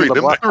 Them three.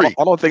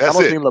 I don't think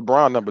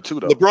LeBron number 2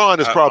 though. LeBron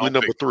is probably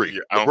number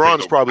 3. LeBron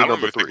is probably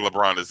number 3.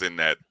 LeBron is in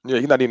that. Yeah,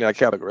 he's not in that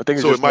category. I think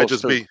so. It might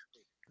just be.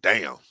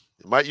 Damn.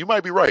 You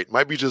might be right. It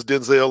might be just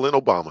Denzel and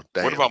Obama.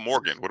 Damn. What about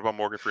Morgan? What about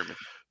Morgan Freeman?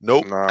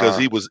 Nope. Because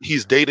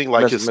he's dating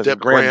like his step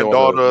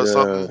granddaughter or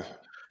something.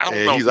 I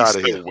don't know. He's out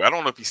of here. I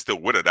don't know if he's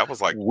still with her. That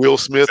was like Will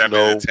Smith.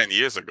 10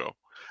 years ago.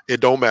 It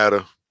don't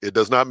matter. It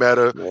does not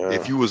matter. Yeah.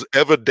 If you was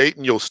ever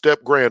dating your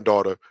step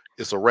granddaughter,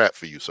 it's a wrap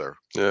for you, sir.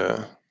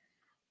 Yeah.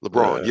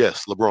 LeBron. Yeah.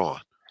 Yes, LeBron.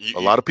 A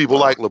lot of people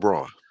like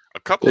LeBron. A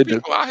couple of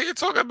people out here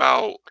talking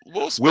about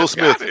Will Smith. Will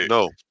Smith.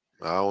 No,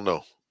 I don't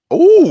know.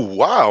 Oh,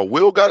 wow.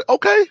 Will got it.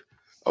 Okay.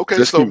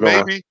 Just so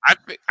maybe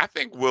I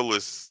think Will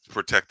is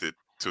protected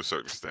to a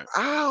certain extent.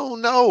 I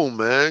don't know,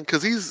 man,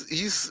 because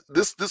he's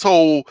this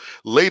whole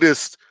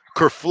latest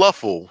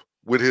kerfluffle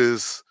with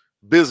his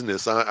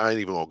business. I ain't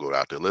even gonna go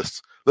out there.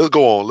 Let's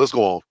go on.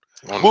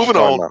 Moving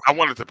on. I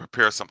wanted to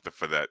prepare something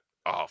for that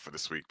for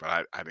this week, but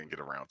I didn't get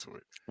around to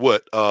it.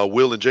 What?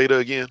 Will and Jada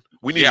again?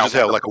 We need to just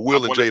have like a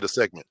Will and Jada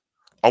segment.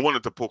 I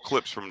wanted to pull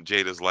clips from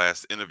Jada's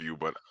last interview,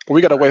 but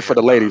we got to wait for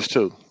the ladies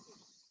too.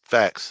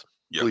 Facts,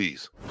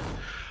 please.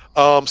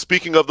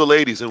 Speaking of the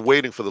ladies and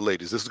waiting for the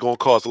ladies, this is going to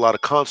cause a lot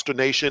of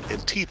consternation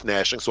and teeth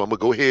gnashing. So I'm going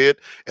to go ahead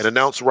and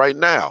announce right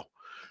now.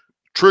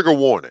 Trigger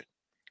warning.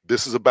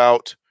 This is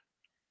about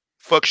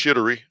fuck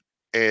shittery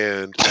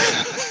and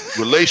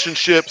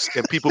relationships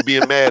and people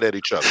being mad at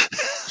each other.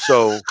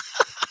 So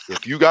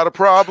if you got a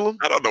problem,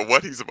 I don't know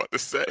what he's about to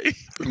say.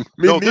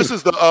 This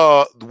is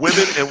the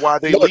women and why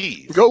they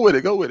leave. Go with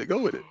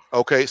it.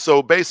 Okay,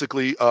 so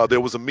basically,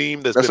 there was a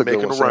meme that's been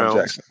making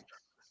around.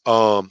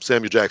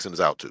 Samuel Jackson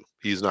is out too.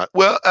 He's not.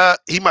 Well,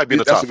 he might be in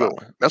the top 5.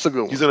 That's a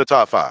good one. He's in the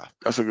top 5.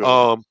 That's a good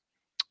one.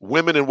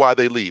 Women and why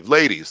they leave.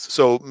 Ladies,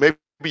 so maybe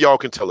y'all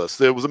can tell us.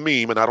 There was a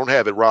meme, and I don't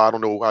have it, Ra. I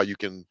don't know how you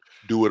can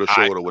do it or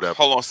show it or whatever.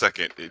 Hold on a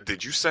second.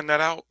 Did you send that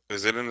out?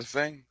 Is it in the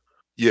thing?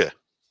 Yeah.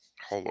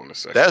 Hold on a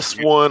second. That's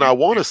one I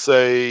want to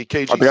say.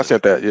 KG. I think I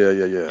sent that.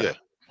 Yeah.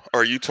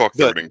 Or you talk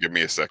through it and give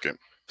me a second.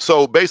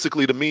 So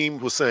basically, the meme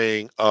was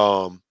saying, you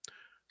want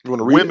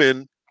to read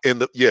women in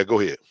the. Yeah, go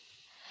ahead.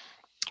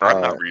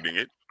 I'm not reading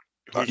it.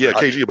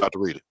 KG about to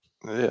read it.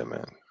 Yeah,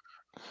 man.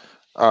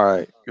 All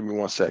right, give me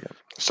 1 second.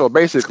 So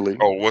basically,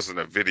 it wasn't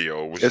a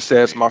video. It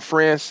says, my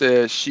friend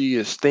says she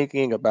is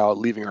thinking about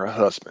leaving her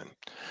husband.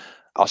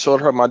 I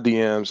showed her my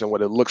DMs and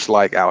what it looks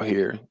like out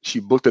here. She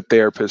booked a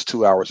therapist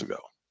 2 hours ago.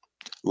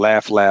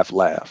 Laugh, laugh,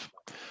 laugh.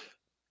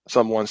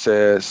 Someone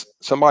says,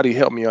 somebody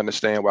help me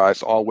understand why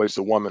it's always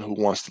the woman who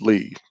wants to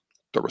leave.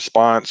 The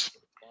response,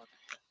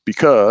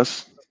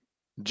 because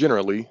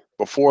generally,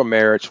 before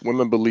marriage,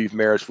 women believe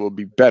marriage will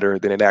be better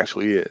than it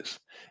actually is,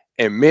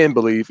 and men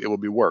believe it will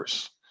be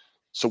worse.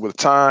 So with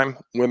time,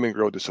 women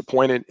grow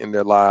disappointed in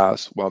their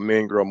lives while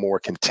men grow more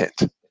content.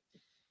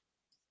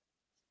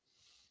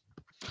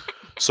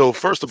 So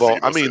first of all,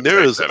 I mean,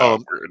 there is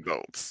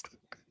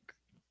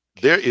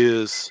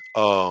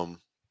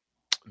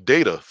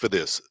data for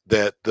this,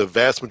 that the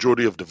vast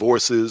majority of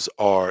divorces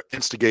are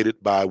instigated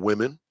by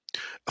women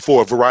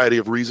for a variety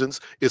of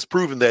reasons. It's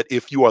proven that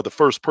if you are the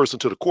first person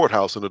to the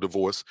courthouse in a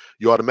divorce,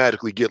 you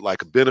automatically get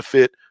like a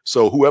benefit.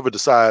 So whoever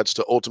decides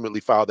to ultimately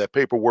file that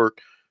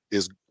paperwork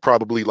is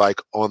probably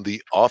like on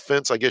the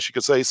offense, I guess you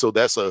could say. So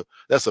that's a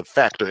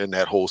factor in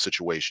that whole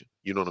situation.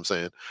 You know what I'm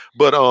saying?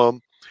 But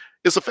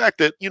it's a fact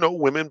that, you know,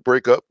 women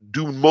break up,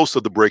 do most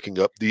of the breaking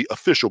up, the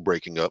official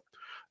breaking up.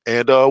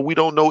 And we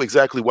don't know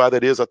exactly why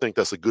that is. I think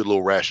that's a good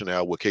little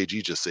rationale, what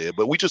KG just said.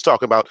 But we just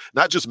talk about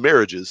not just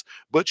marriages,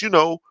 but, you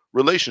know,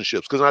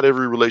 relationships, because not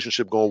every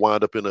relationship going to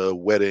wind up in a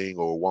wedding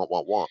or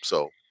womp.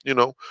 So, you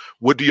know,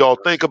 what do y'all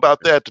think about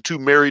that? The two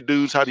married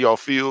dudes, how do y'all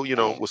feel? You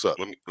know, what's up?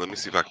 Let me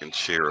see if I can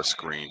share a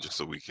screen just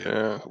so we can.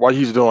 Yeah. While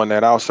he's doing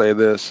that, I'll say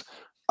this.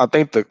 I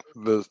think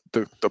the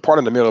part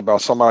in the middle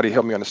about somebody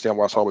help me understand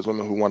why it's always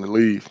women who want to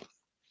leave.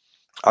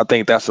 I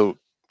think that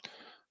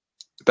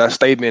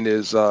statement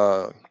is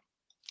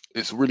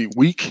really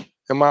weak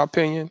in my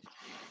opinion.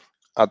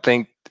 I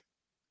think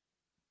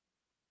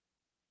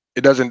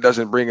it doesn't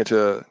bring it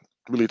to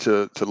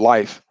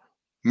life.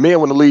 Men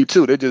want to leave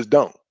too, they just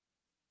don't.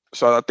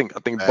 So I think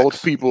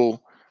both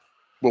people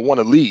will want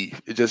to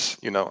leave. It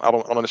just, you know, I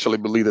don't necessarily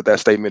believe that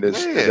statement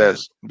is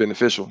as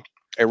beneficial.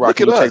 Hey, Rock,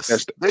 can you take that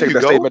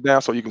statement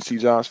down so you can see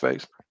John's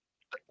face?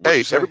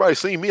 Hey, everybody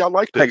see me. I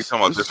like this. Hey,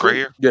 talking about this right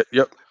here? Yeah,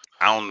 yep.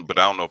 I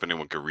don't know if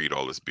anyone can read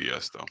all this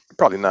BS though.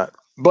 Probably not.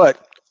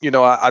 But, you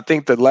know, I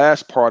think the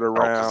last part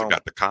around, because I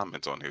got the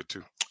comments on here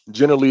too.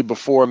 Generally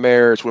before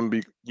marriage, when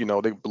they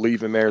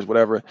believe in marriage,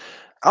 whatever.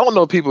 I don't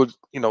know, people,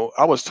 you know,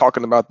 I was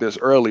talking about this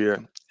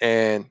earlier,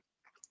 and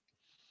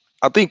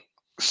I think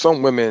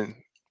some women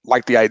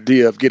like the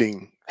idea of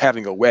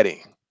having a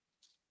wedding,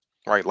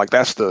 right? Like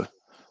that's the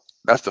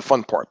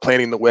fun part,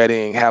 planning the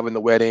wedding, having the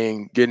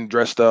wedding, getting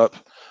dressed up.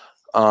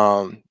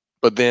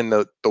 But then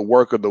the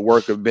work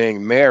of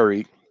being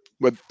married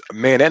with a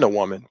man and a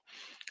woman,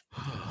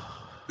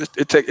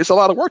 it's a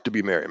lot of work to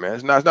be married, man.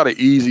 It's not an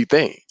easy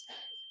thing.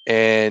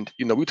 And,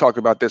 you know, we talk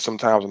about this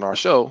sometimes on our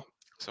show.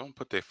 Someone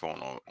put their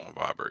phone on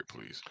vibrate,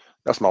 please.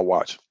 That's my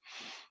watch.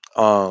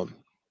 Wow.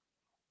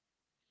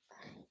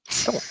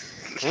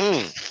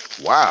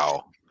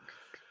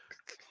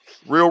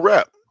 Real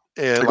rap.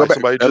 And like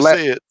somebody just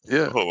said,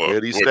 yeah. Where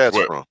are these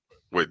stats from?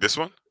 Wait, this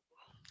one?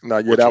 No,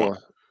 yeah, that one.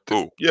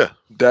 Who? Yeah.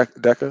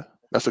 Decca.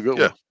 That's a good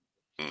one.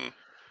 Mm.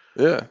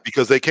 Yeah.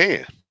 Because they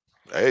can.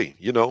 Hey,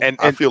 you know, and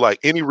I feel like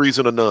any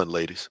reason or none,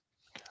 ladies.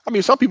 I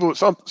mean, some people,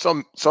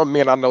 some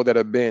men I know that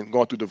have been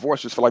going through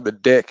divorces feel like the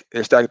deck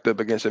is stacked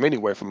up against them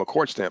anyway, from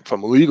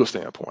a legal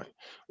standpoint.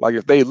 Like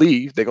if they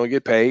leave, they're gonna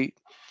get paid.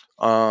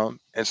 And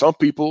some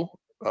people,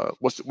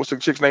 what's the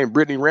chick's name?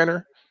 Brittany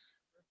Renner.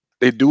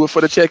 They do it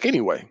for the check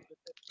anyway.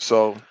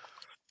 So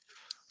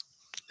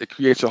it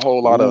creates a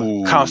whole lot of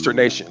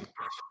consternation.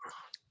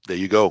 There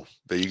you go.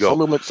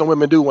 Some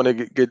women do want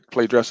to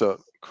play dress up.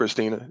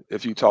 Christina,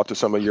 if you talk to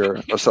some of your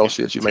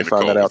associates, you may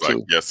find that out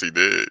too. Yes, he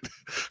did.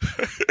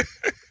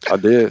 I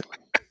did.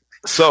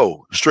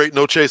 So, straight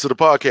no chase of the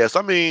podcast.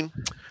 I mean,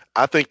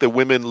 I think that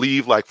women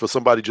leave, like for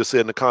somebody just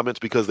said in the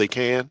comments, because they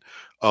can.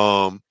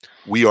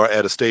 We are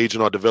at a stage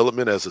in our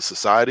development as a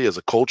society, as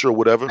a culture, or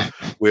whatever,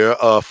 where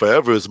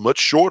forever is much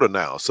shorter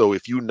now. So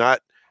if you're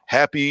not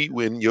happy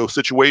in your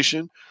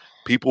situation,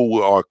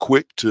 people are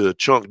quick to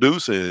chunk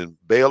deuce and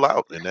bail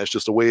out, and that's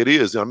just the way it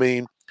is. I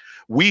mean,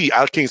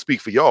 I can't speak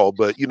for y'all,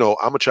 but, you know,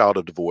 I'm a child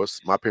of divorce.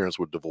 My parents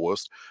were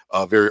divorced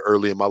very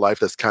early in my life.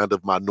 That's kind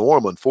of my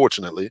norm,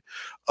 unfortunately.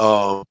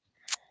 I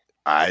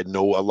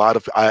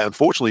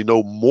unfortunately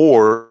know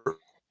more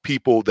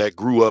people that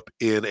grew up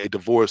in a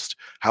divorced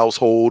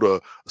household, or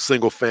a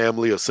single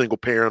family, a single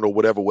parent, or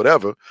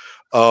whatever.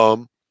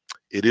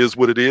 It is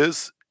what it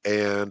is.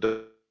 And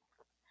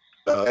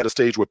at a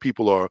stage where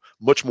people are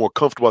much more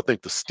comfortable, I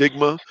think the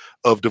stigma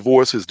of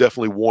divorce has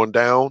definitely worn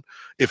down,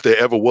 if there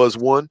ever was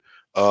one.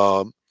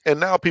 And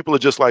now people are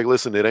just like,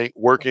 listen, it ain't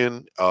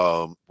working.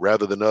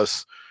 Rather than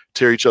us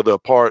tear each other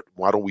apart,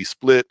 why don't we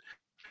split?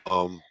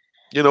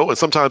 You know, and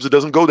sometimes it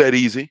doesn't go that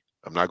easy.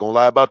 I'm not gonna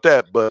lie about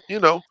that, but you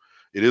know,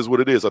 it is what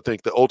it is. I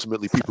think that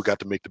ultimately people got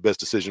to make the best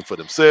decision for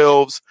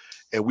themselves,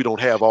 and we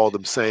don't have all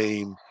them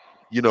same,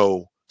 you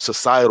know,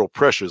 societal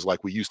pressures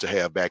like we used to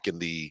have back in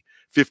the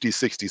 50s,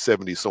 60s,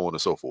 70s, so on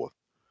and so forth.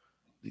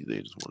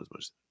 They just want as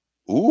much.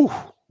 Ooh,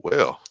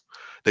 well,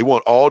 they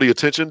want all the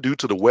attention due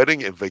to the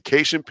wedding and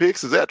vacation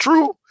pics. Is that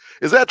true?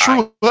 Is that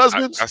true,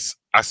 husbands?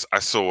 I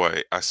saw.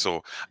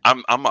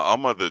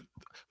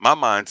 My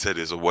mindset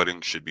is a wedding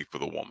should be for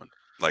the woman.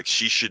 Like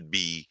she should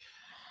be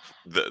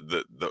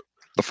the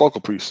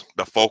focal piece,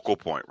 the focal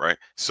point, right?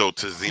 So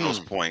to Zeno's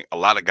point, a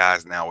lot of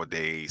guys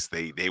nowadays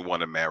they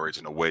want a marriage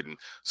and a wedding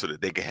so that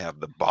they can have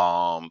the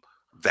bomb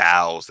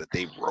vows that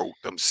they wrote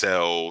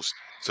themselves.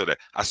 So that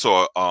I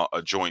saw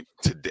a joint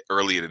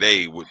earlier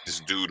today with this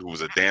dude who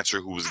was a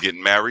dancer who was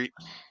getting married,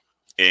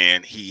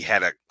 and he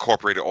had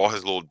incorporated all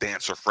his little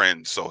dancer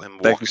friends. So him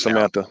walking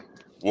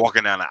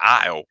down the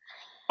aisle,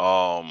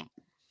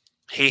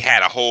 he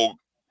had a whole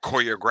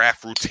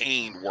choreographed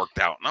routine worked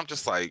out, and I'm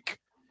just like,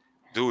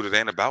 Dude, it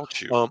ain't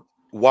about you.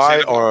 Why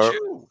It's ain't about are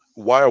you.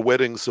 why are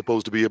weddings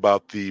supposed to be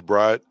about the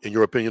bride? In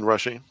your opinion,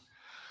 Rasheen?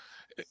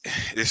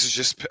 This is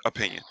just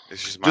opinion. This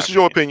is just my This is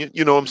your opinion.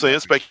 You know what I'm saying?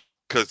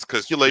 Because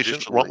Speculation.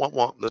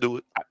 traditionally, Let's do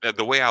it.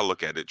 the way I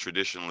look at it,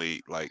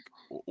 traditionally, like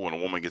when a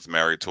woman gets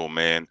married to a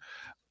man,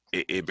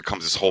 it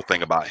becomes this whole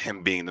thing about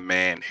him being the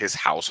man, his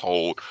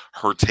household,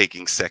 her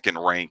taking second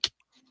rank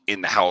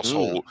in the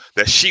household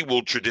that she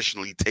will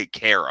traditionally take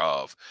care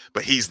of,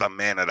 but he's the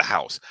man of the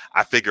house.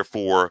 I figure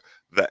for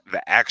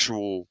the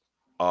actual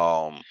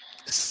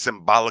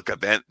symbolic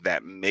event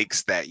that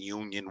makes that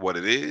union what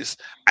it is,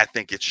 I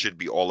think it should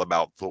be all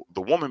about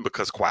the woman,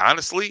 because quite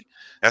honestly,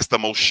 that's the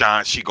most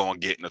shine she gonna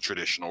get in a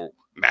traditional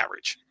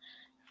marriage.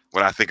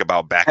 When I think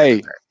about back in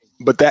the day.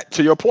 But that,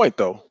 to your point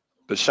though,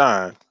 the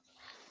shine,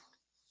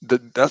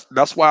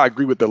 that's why I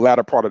agree with the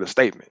latter part of the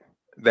statement,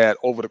 that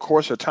over the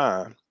course of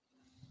time,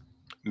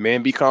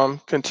 men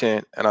become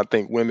content, and I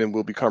think women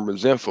will become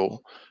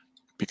resentful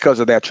because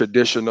of that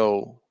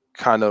traditional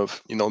kind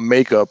of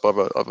makeup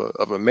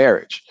of a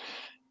marriage.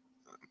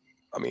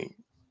 I mean,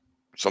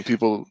 some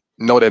people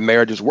know that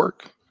marriages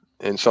work,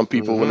 and some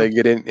people when they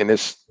get in, and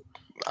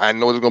I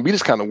know there's gonna be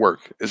this kind of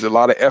work. There's a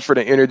lot of effort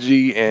and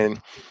energy and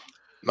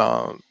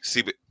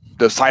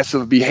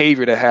decisive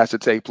behavior that has to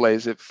take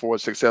place for a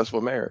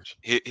successful marriage.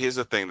 Here's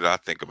the thing that I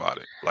think about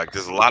it. Like,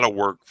 there's a lot of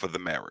work for the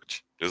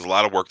marriage. There's a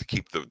lot of work to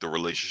keep the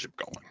relationship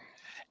going.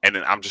 And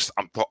then I'm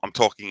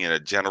talking in a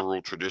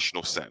general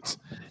traditional sense.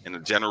 In a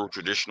general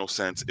traditional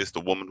sense, it's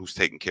the woman who's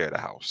taking care of the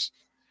house.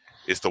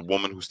 It's the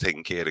woman who's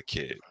taking care of the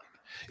kid.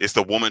 It's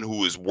the woman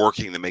who is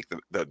working to make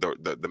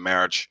the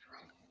marriage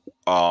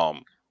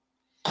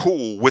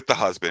cool with the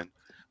husband,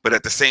 but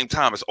at the same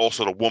time, it's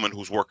also the woman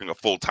who's working a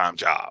full-time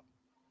job.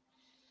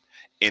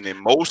 And in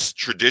most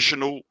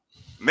traditional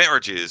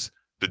marriages,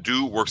 the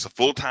dude works a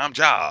full-time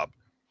job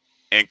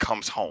and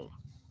comes home,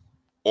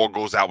 or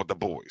goes out with the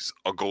boys,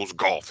 or goes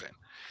golfing.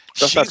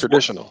 That's not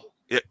traditional.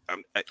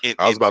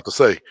 I was about to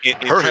say,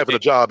 her having a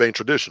job ain't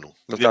traditional.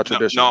 That's not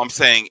traditional. No, I'm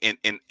saying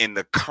in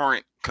the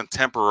current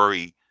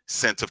contemporary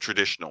sense of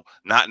traditional,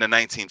 not in the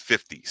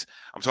 1950s.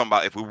 I'm talking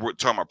about, if we were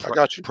talking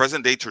about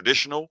present day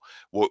traditional,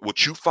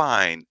 what you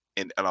find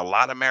in a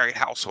lot of married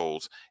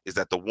households is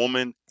that the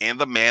woman and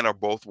the man are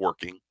both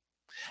working,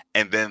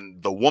 and then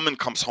the woman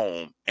comes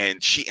home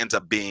and she ends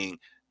up being,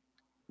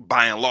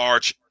 by and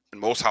large, in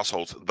most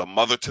households, the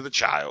mother to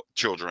the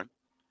children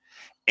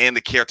and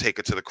the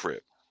caretaker to the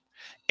crib.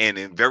 And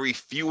in very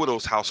few of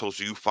those households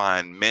do you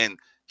find men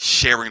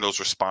sharing those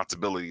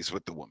responsibilities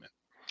with the woman.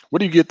 Where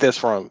do you get this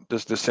from?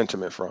 This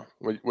sentiment from?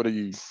 What are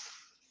you?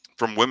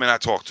 From women I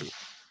talk to.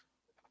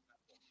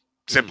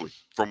 Simply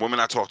from women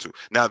I talk to.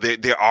 Now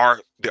there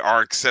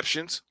are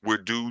exceptions where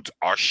dudes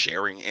are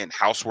sharing in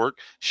housework,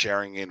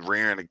 sharing in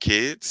rearing the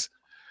kids,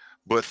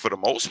 but for the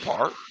most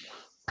part,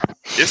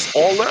 it's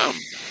all them.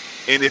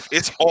 And if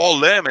it's all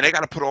them and they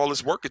got to put all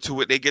this work into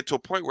it, they get to a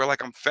point where,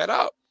 like, I'm fed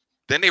up.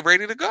 Then they're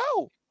ready to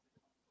go.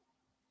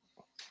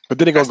 But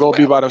then they're gonna go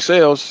be by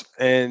themselves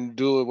and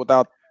do it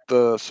without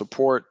the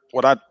support.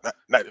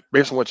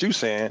 Based on what you're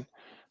saying,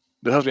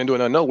 the husband doing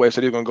it no way,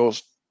 so they're gonna go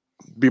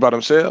be by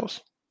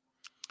themselves.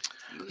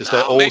 It's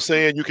that old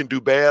saying, you can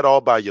do bad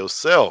all by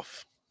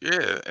yourself.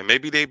 Yeah, and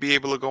maybe they'd be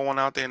able to go on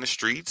out there in the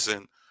streets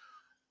and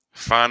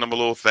find them a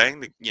little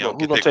thing. To,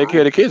 who's gonna take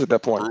care of the kids at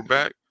that point?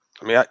 Back.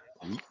 I mean,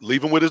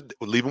 leave them with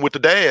the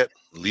dad.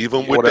 Leave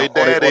them with their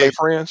dad. Or their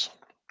friends.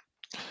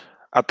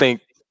 I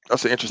think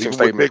that's an interesting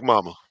statement. With Big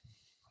Mama.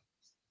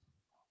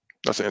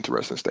 That's an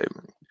interesting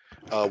statement.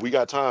 We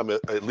got time.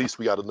 At least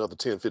we got another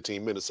 10,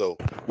 15 minutes. So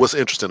what's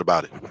interesting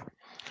about it?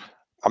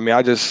 I mean,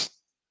 I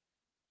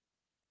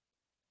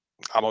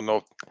don't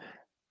know.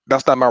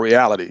 That's not my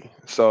reality.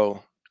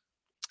 So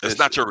it's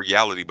not your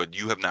reality, but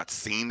you have not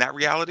seen that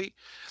reality.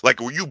 Like,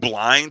 were you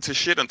blind to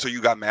shit until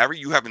you got married?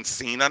 You haven't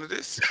seen none of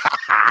this?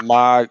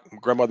 My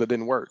grandmother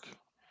didn't work.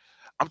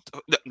 I'm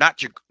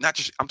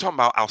talking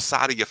about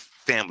outside of your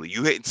family.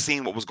 You hadn't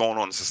seen what was going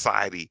on in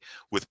society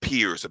with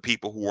peers or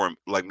people who were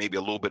like maybe a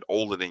little bit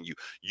older than you.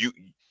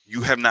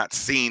 You have not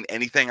seen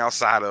anything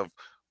outside of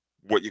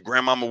what your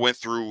grandmama went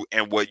through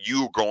and what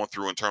you're going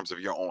through in terms of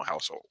your own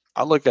household.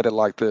 I look at it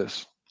like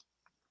this.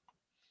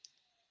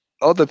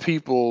 I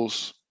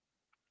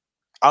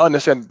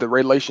understand the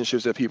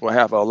relationships that people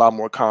have are a lot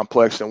more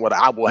complex than what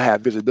I will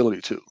have visibility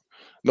to.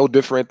 No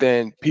different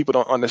than people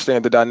don't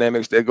understand the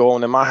dynamics that go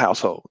on in my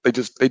household.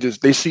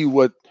 They see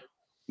what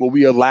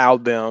we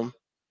allowed them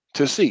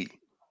to see,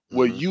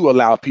 what you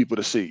allow people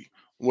to see,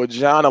 what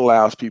John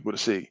allows people to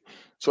see.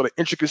 So the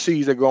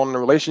intricacies that go on in the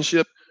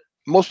relationship,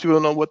 most people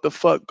don't know what the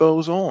fuck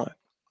goes on.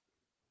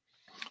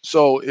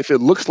 So if it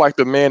looks like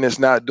the man is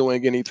not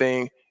doing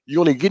anything,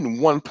 you're only getting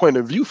one point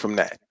of view from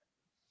that.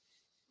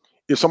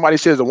 If somebody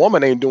says a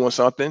woman ain't doing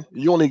something,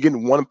 you're only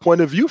getting one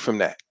point of view from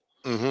that.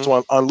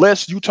 So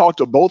unless you talk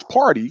to both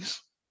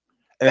parties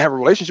and have a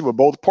relationship with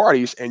both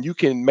parties, and you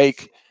can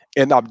make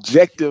an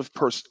objective,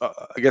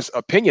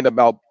 opinion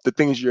about the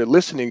things you're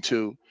listening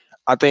to,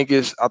 I think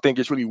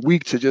it's really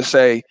weak to just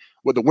say,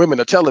 well, the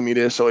women are telling me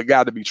this, so it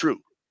got to be true.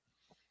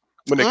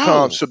 when it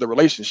comes to the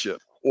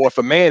relationship. Or if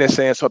a man is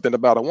saying something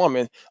about a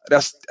woman,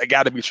 that's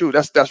got to be true.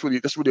 That's really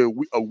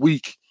a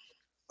weak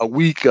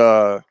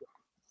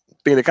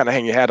thing to kind of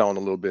hang your hat on a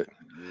little bit.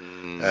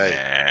 Nah.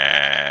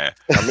 I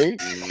mean,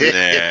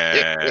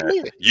 Nah.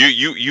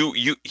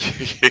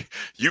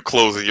 You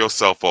closing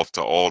yourself off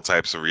to all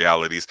types of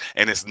realities,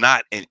 and it's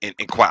not. And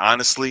quite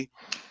honestly,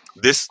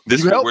 this do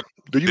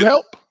you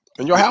help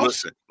in your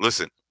house?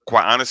 Listen.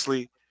 Quite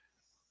honestly,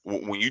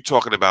 when you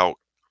talking about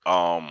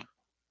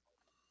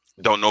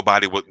don't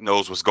nobody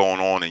knows what's going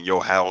on in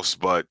your house,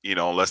 but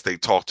unless they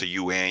talk to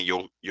you and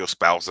your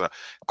spouse.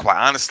 Quite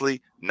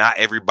honestly, not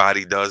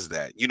everybody does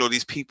that.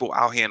 These people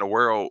out here in the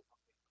world,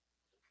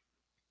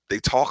 they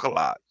talk a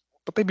lot,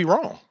 but they be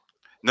wrong.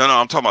 No,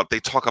 I'm talking about they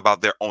talk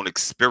about their own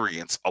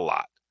experience a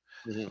lot.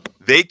 Mm-hmm.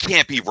 They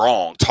can't be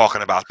wrong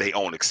talking about their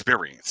own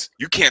experience.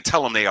 You can't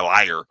tell them they're a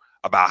liar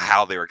about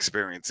how they're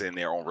experiencing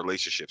their own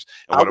relationships.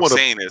 And what I'm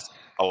saying is,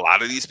 a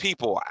lot of these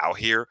people out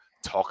here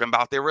talking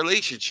about their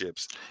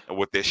relationships and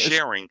what they're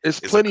sharing. It's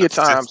plenty of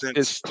times.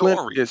 It's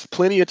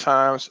plenty of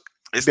times.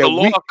 It's the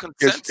law of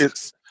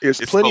consensus.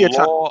 It's plenty of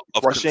times.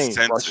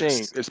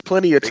 Rasheem, it's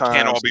plenty of times. They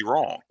can't all be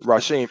wrong.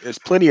 Rasheem, it's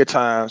plenty of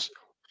times.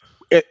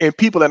 And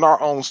people in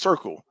our own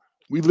circle,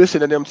 we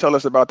listen to them tell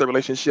us about their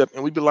relationship,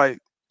 and we be like,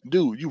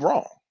 "Dude, you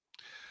wrong.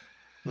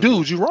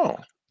 Dude, you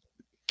wrong."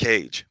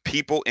 Cage,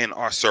 people in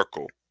our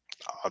circle.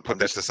 Put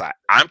that aside.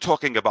 I'm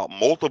talking about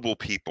multiple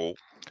people.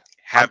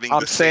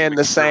 I'm saying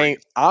the same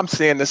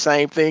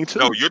thing too.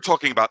 No, you're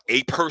talking about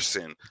a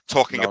person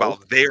talking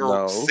about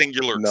their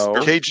singular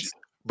experience.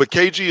 But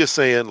KG is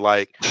saying,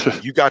 like,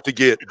 you got to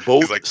get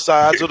both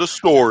sides of the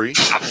story.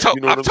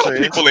 You know what I'm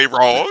saying? People ain't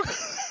wrong.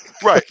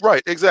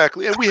 Right,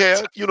 exactly. And we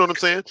have, you know what I'm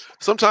saying?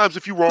 Sometimes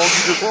if you're wrong,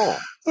 you're just wrong.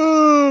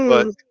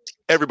 But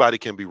everybody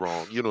can be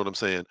wrong. You know what I'm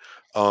saying?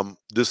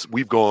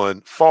 We've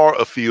gone far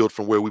afield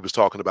from where we was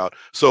talking about.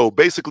 So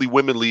basically,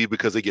 women leave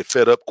because they get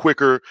fed up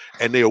quicker,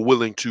 and they are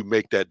willing to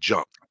make that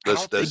jump.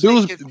 Dudes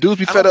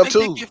be fed up too.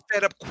 They get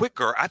fed up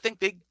quicker. I think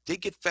they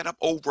get fed up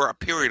over a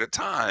period of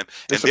time,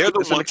 and they're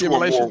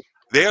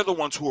the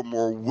ones who are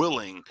more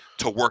willing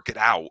to work it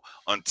out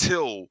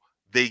until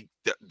they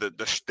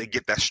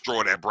get that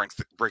straw that breaks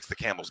the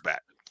camel's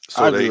back.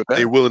 So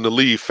they're willing to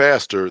leave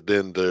faster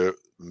than the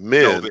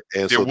men,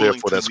 and so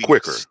therefore that's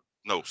quicker.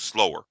 No,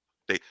 slower.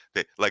 They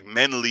like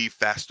men leave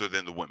faster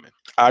than the women.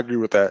 I agree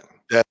with that.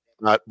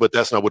 But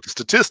that's not what the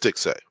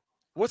statistics say.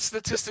 What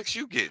statistics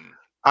you getting?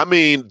 I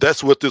mean,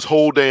 that's what this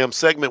whole damn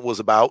segment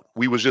was about.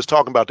 We was just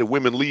talking about that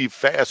women leave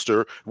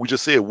faster. We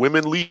just said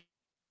women leave.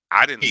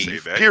 I didn't say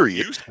that.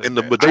 Period. And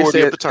the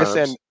majority of the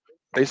time,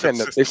 they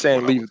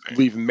saying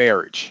leave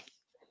marriage.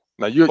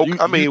 Now we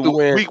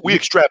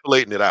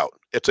extrapolating it out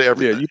to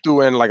everything. Yeah, you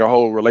threw in like a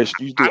whole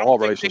relationship. You do all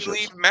relationships.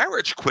 They leave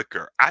marriage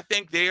quicker. I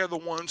think they are the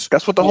ones.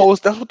 That's what the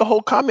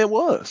whole comment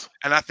was.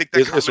 And I think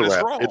that comment is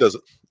wrong. It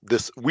doesn't.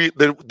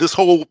 This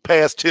whole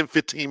past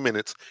 10-15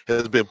 minutes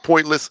has been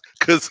pointless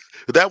because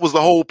that was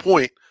the whole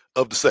point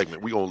of the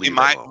segment. We're gonna leave.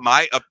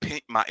 My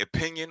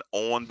opinion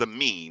on the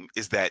meme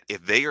is that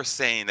if they are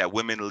saying that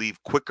women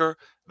leave quicker,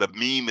 the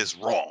meme is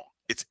wrong.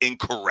 It's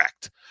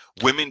incorrect.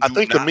 Women. I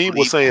think the meme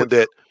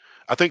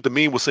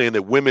was saying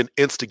that women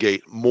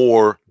instigate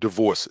more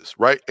divorces,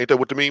 right? Ain't that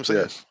what the meme says?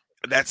 Yes.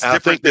 That's and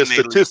different. I think the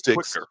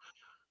statistics.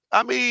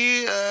 I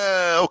mean,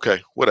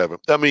 okay, whatever.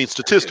 I mean,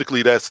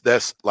 statistically, that's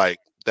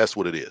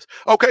what it is.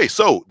 Okay,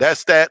 so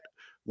that's that.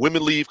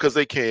 Women leave because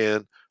they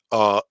can.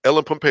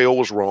 Ellen Pompeo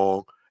was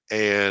wrong,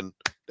 and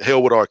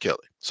hell with R. Kelly.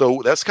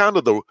 So that's kind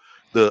of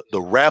the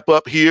wrap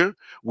up here.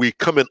 We're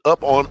coming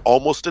up on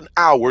almost an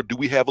hour. Do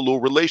we have a little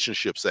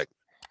relationship segment?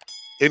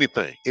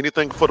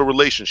 Anything for the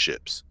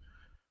relationships?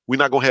 We're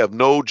not going to have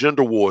no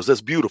gender wars.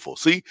 That's beautiful.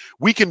 See,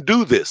 we can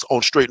do this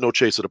on Straight No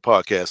Chaser, the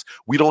podcast.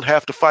 We don't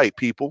have to fight,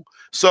 people.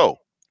 So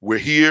we're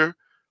here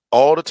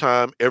all the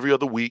time, every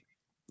other week.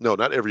 No,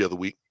 not every other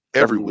week.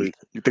 Every week.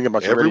 You're thinking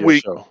about your radio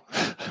week. Show.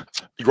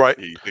 Right.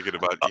 You're thinking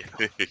about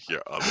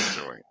your other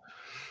joint.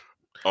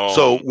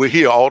 So we're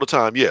here all the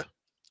time. Yeah.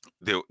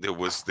 There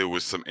was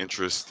some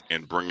interest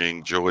in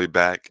bringing Joy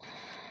back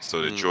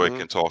so that Joy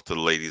can talk to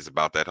the ladies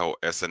about that whole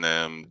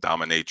S&M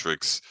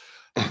dominatrix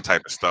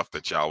type of stuff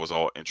that y'all was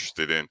all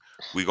interested in.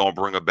 We're gonna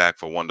bring her back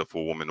for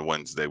Wonderful Woman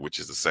Wednesday, which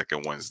is the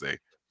second Wednesday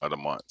of the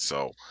month.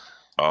 So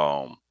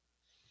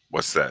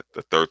what's that,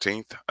 the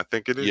 13th? I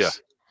think it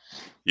is.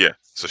 Yeah.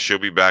 So she'll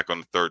be back on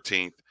the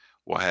 13th.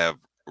 We'll have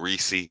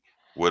Reese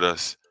with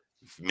us.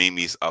 If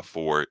Mimi's up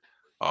for it,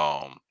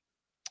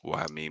 we'll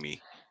have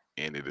Mimi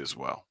in it as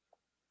well.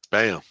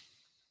 Bam.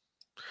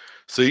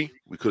 See,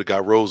 we could have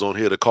got Rose on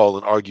here to call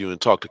and argue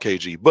and talk to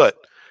KG, but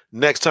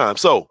next time.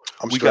 So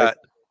we got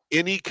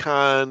any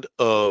kind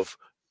of,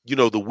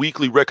 the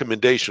weekly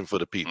recommendation for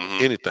the people,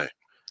 anything.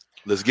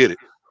 Let's get it.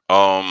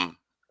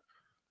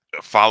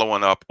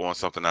 Following up on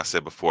something I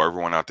said before,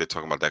 everyone out there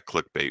talking about that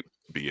clickbait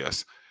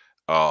BS.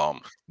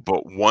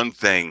 But one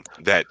thing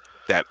that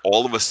that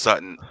all of a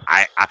sudden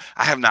I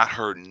have not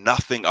heard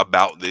nothing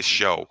about this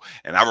show.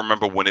 And I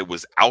remember when it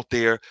was out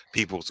there,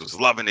 people was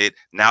loving it.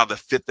 Now the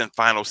 5th and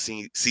final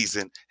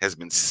season has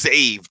been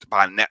saved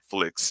by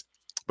Netflix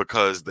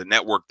because the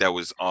network that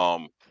was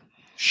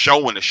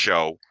showing the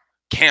show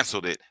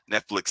canceled it.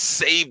 Netflix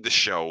saved the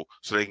show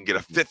so they can get a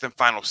 5th and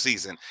final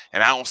season.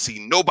 And I don't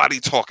see nobody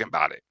talking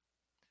about it.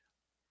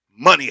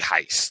 Money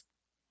Heist.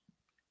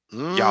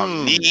 Y'all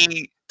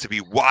need to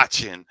be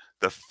watching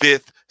the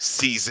 5th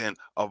season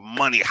of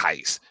Money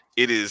Heist.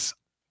 It is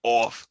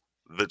off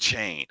the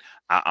chain.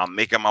 I'm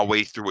making my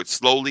way through it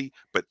slowly,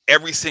 but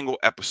every single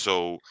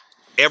episode,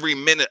 every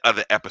minute of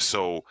the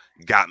episode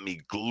got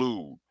me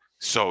glued.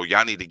 So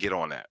y'all need to get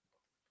on that.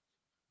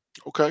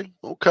 Okay.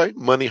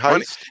 Money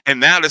Heist. And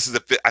now this is the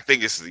 5th. I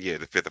think this is the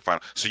 5th and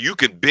final. So you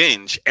can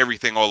binge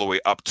everything all the way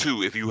up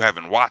to if you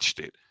haven't watched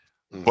it.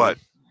 But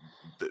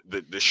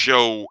the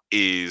show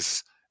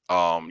is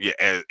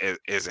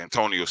as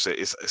Antonio said,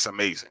 it's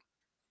amazing.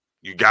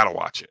 You gotta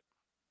watch it.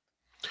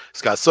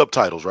 It's got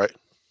subtitles, right?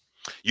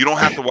 You don't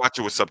have to watch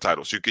it with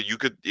subtitles. You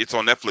could. It's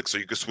on Netflix, so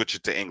you can switch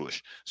it to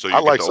English. So you I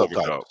like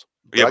subtitles.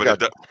 Yeah,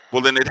 but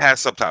well, then it has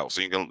subtitles,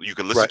 so you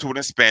can listen to it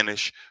in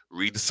Spanish,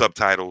 read the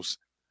subtitles,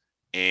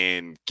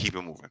 and keep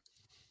it moving.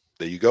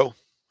 There you go.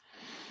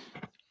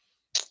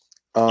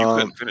 You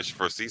couldn't finish the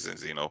first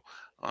seasons, I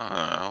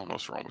don't know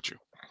what's wrong with you.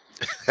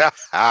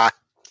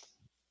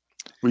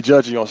 We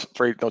judge you on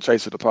Straight No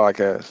Chaser, the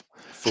podcast.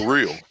 For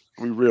real.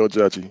 We real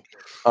judgy.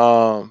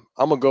 I'm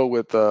gonna go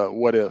with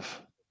What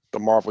If, the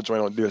Marvel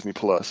joint on Disney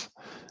Plus.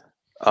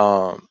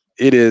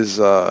 It is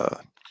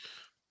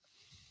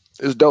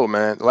it's dope,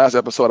 man. The last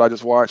episode I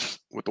just watched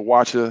with the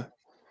Watcher,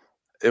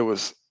 it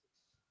was.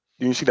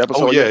 You see that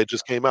episode? Oh yeah, it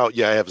just came out.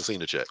 Yeah, I haven't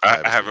seen it yet.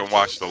 I haven't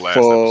watched the last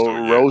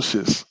episode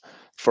yet.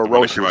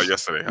 Ferocious. Came out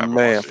yesterday.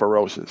 Man,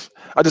 ferocious.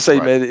 I just say,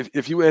 man,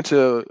 if you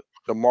into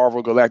the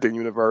Marvel Galactic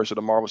Universe or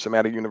the Marvel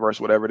Cinematic Universe,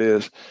 whatever it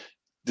is,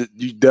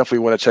 you definitely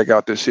want to check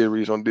out this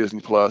series on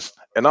Disney Plus.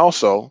 And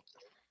also,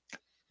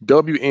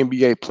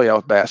 WNBA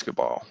playoff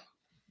basketball.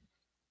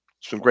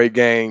 Some great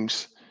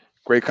games,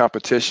 great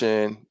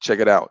competition. Check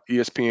it out.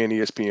 ESPN,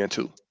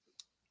 ESPN2.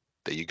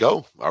 There you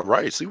go. All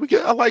right. See,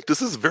 I like this.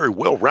 This is very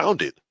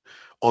well-rounded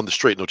on the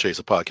Straight No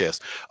Chaser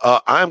podcast.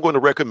 I'm going to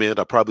recommend,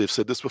 I probably have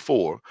said this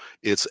before,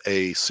 it's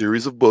a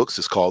series of books.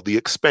 It's called The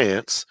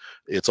Expanse.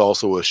 It's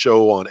also a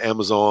show on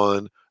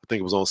Amazon. I think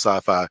it was on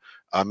Sci-Fi.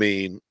 I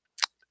mean,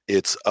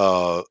 it's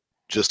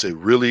just a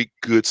really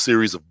good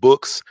series of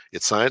books.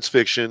 It's science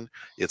fiction.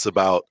 It's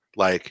about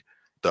like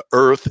the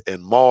Earth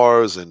and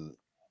Mars and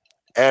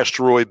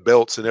asteroid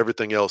belts and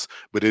everything else,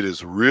 but it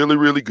is really,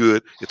 really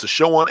good. It's a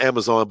show on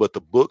Amazon, but the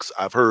books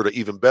I've heard are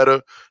even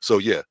better. So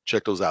yeah,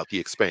 check those out. The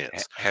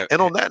Expanse.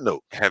 And on that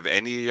note, have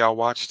any of y'all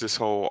watched this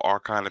whole Our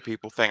Kind of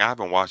People thing? I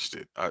haven't watched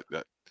it. I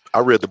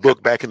read the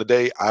book back in the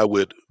day. I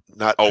would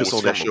not piss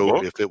on that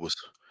show if it was.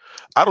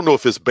 I don't know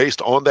if it's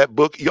based on that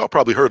book. Y'all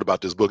probably heard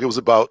about this book. It was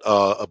about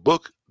a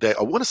book that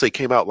I want to say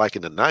came out like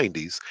in the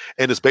 90s.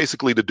 And it's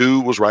basically the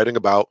dude was writing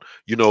about,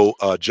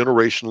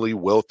 generationally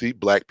wealthy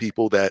Black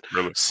people that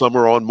some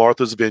are on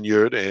Martha's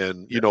Vineyard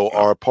and,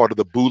 are part of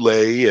the Boule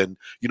and,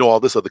 all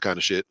this other kind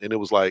of shit. And it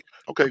was like,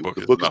 okay,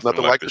 the book is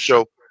nothing like the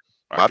show.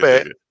 My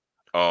bad.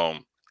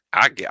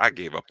 I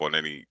gave up on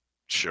any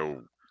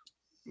show,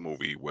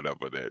 movie,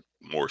 whatever that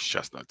Morris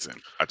Chestnut's in.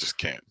 I just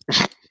can't.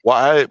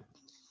 Why?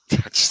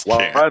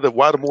 Why the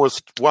more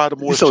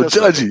so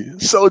judgy,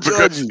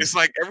 it's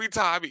like every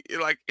time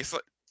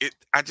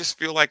I just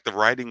feel like the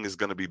writing is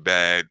going to be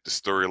bad, the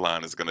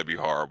storyline is going to be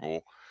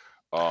horrible.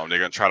 They're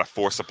going to try to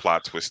force a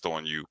plot twist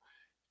on you,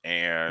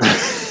 and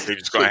they're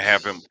just going to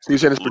have him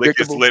lick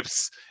his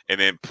lips and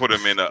then put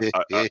him in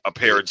a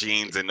pair of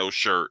jeans and no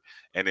shirt,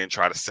 and then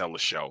try to sell the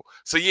show.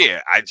 So yeah,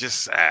 I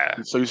just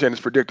so you're saying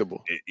it's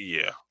predictable?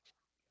 Yeah.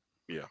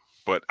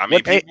 But I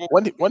mean,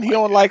 when he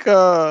on like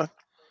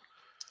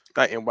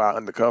not NY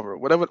Undercover,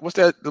 whatever. What's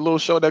that? The little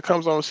show that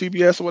comes on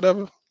CBS or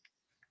whatever.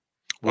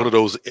 One of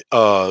those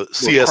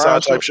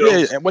CSI type shows.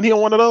 Yeah, and when he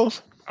on one of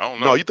those? I don't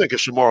know. No, you think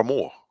it's Shamar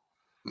Moore?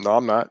 No,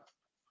 I'm not.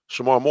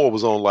 Shamar Moore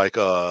was on like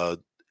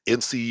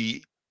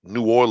NC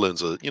New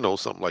Orleans or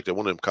something like that.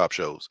 One of them cop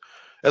shows.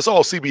 That's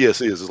all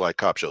CBS is like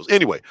cop shows.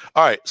 Anyway,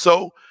 all right.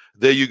 So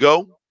there you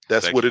go.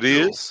 That's what it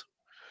is.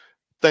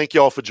 Thank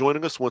y'all for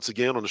joining us once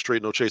again on the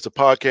Straight No Chaser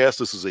podcast.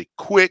 This is a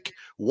quick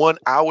 1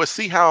 hour.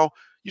 See how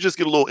you just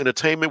get a little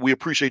entertainment. We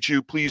appreciate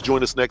you. Please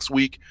join us next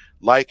week.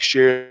 Like,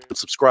 share, and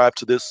subscribe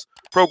to this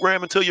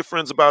program and tell your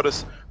friends about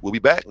us. We'll be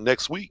back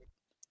next week.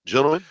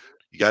 Gentlemen,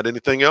 you got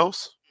anything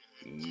else?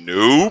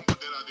 Nope.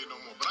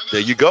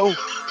 There you go.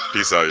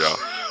 Peace out, y'all.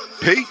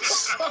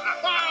 Peace.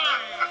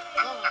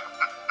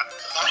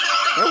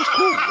 That was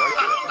cool right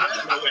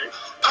there.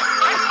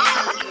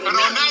 And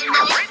on that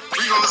note,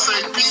 we're going to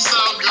say peace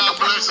out, God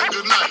bless, and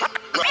good night.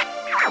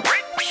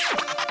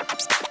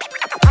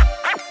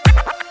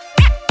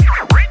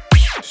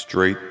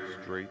 Straight,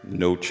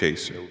 no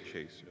chaser.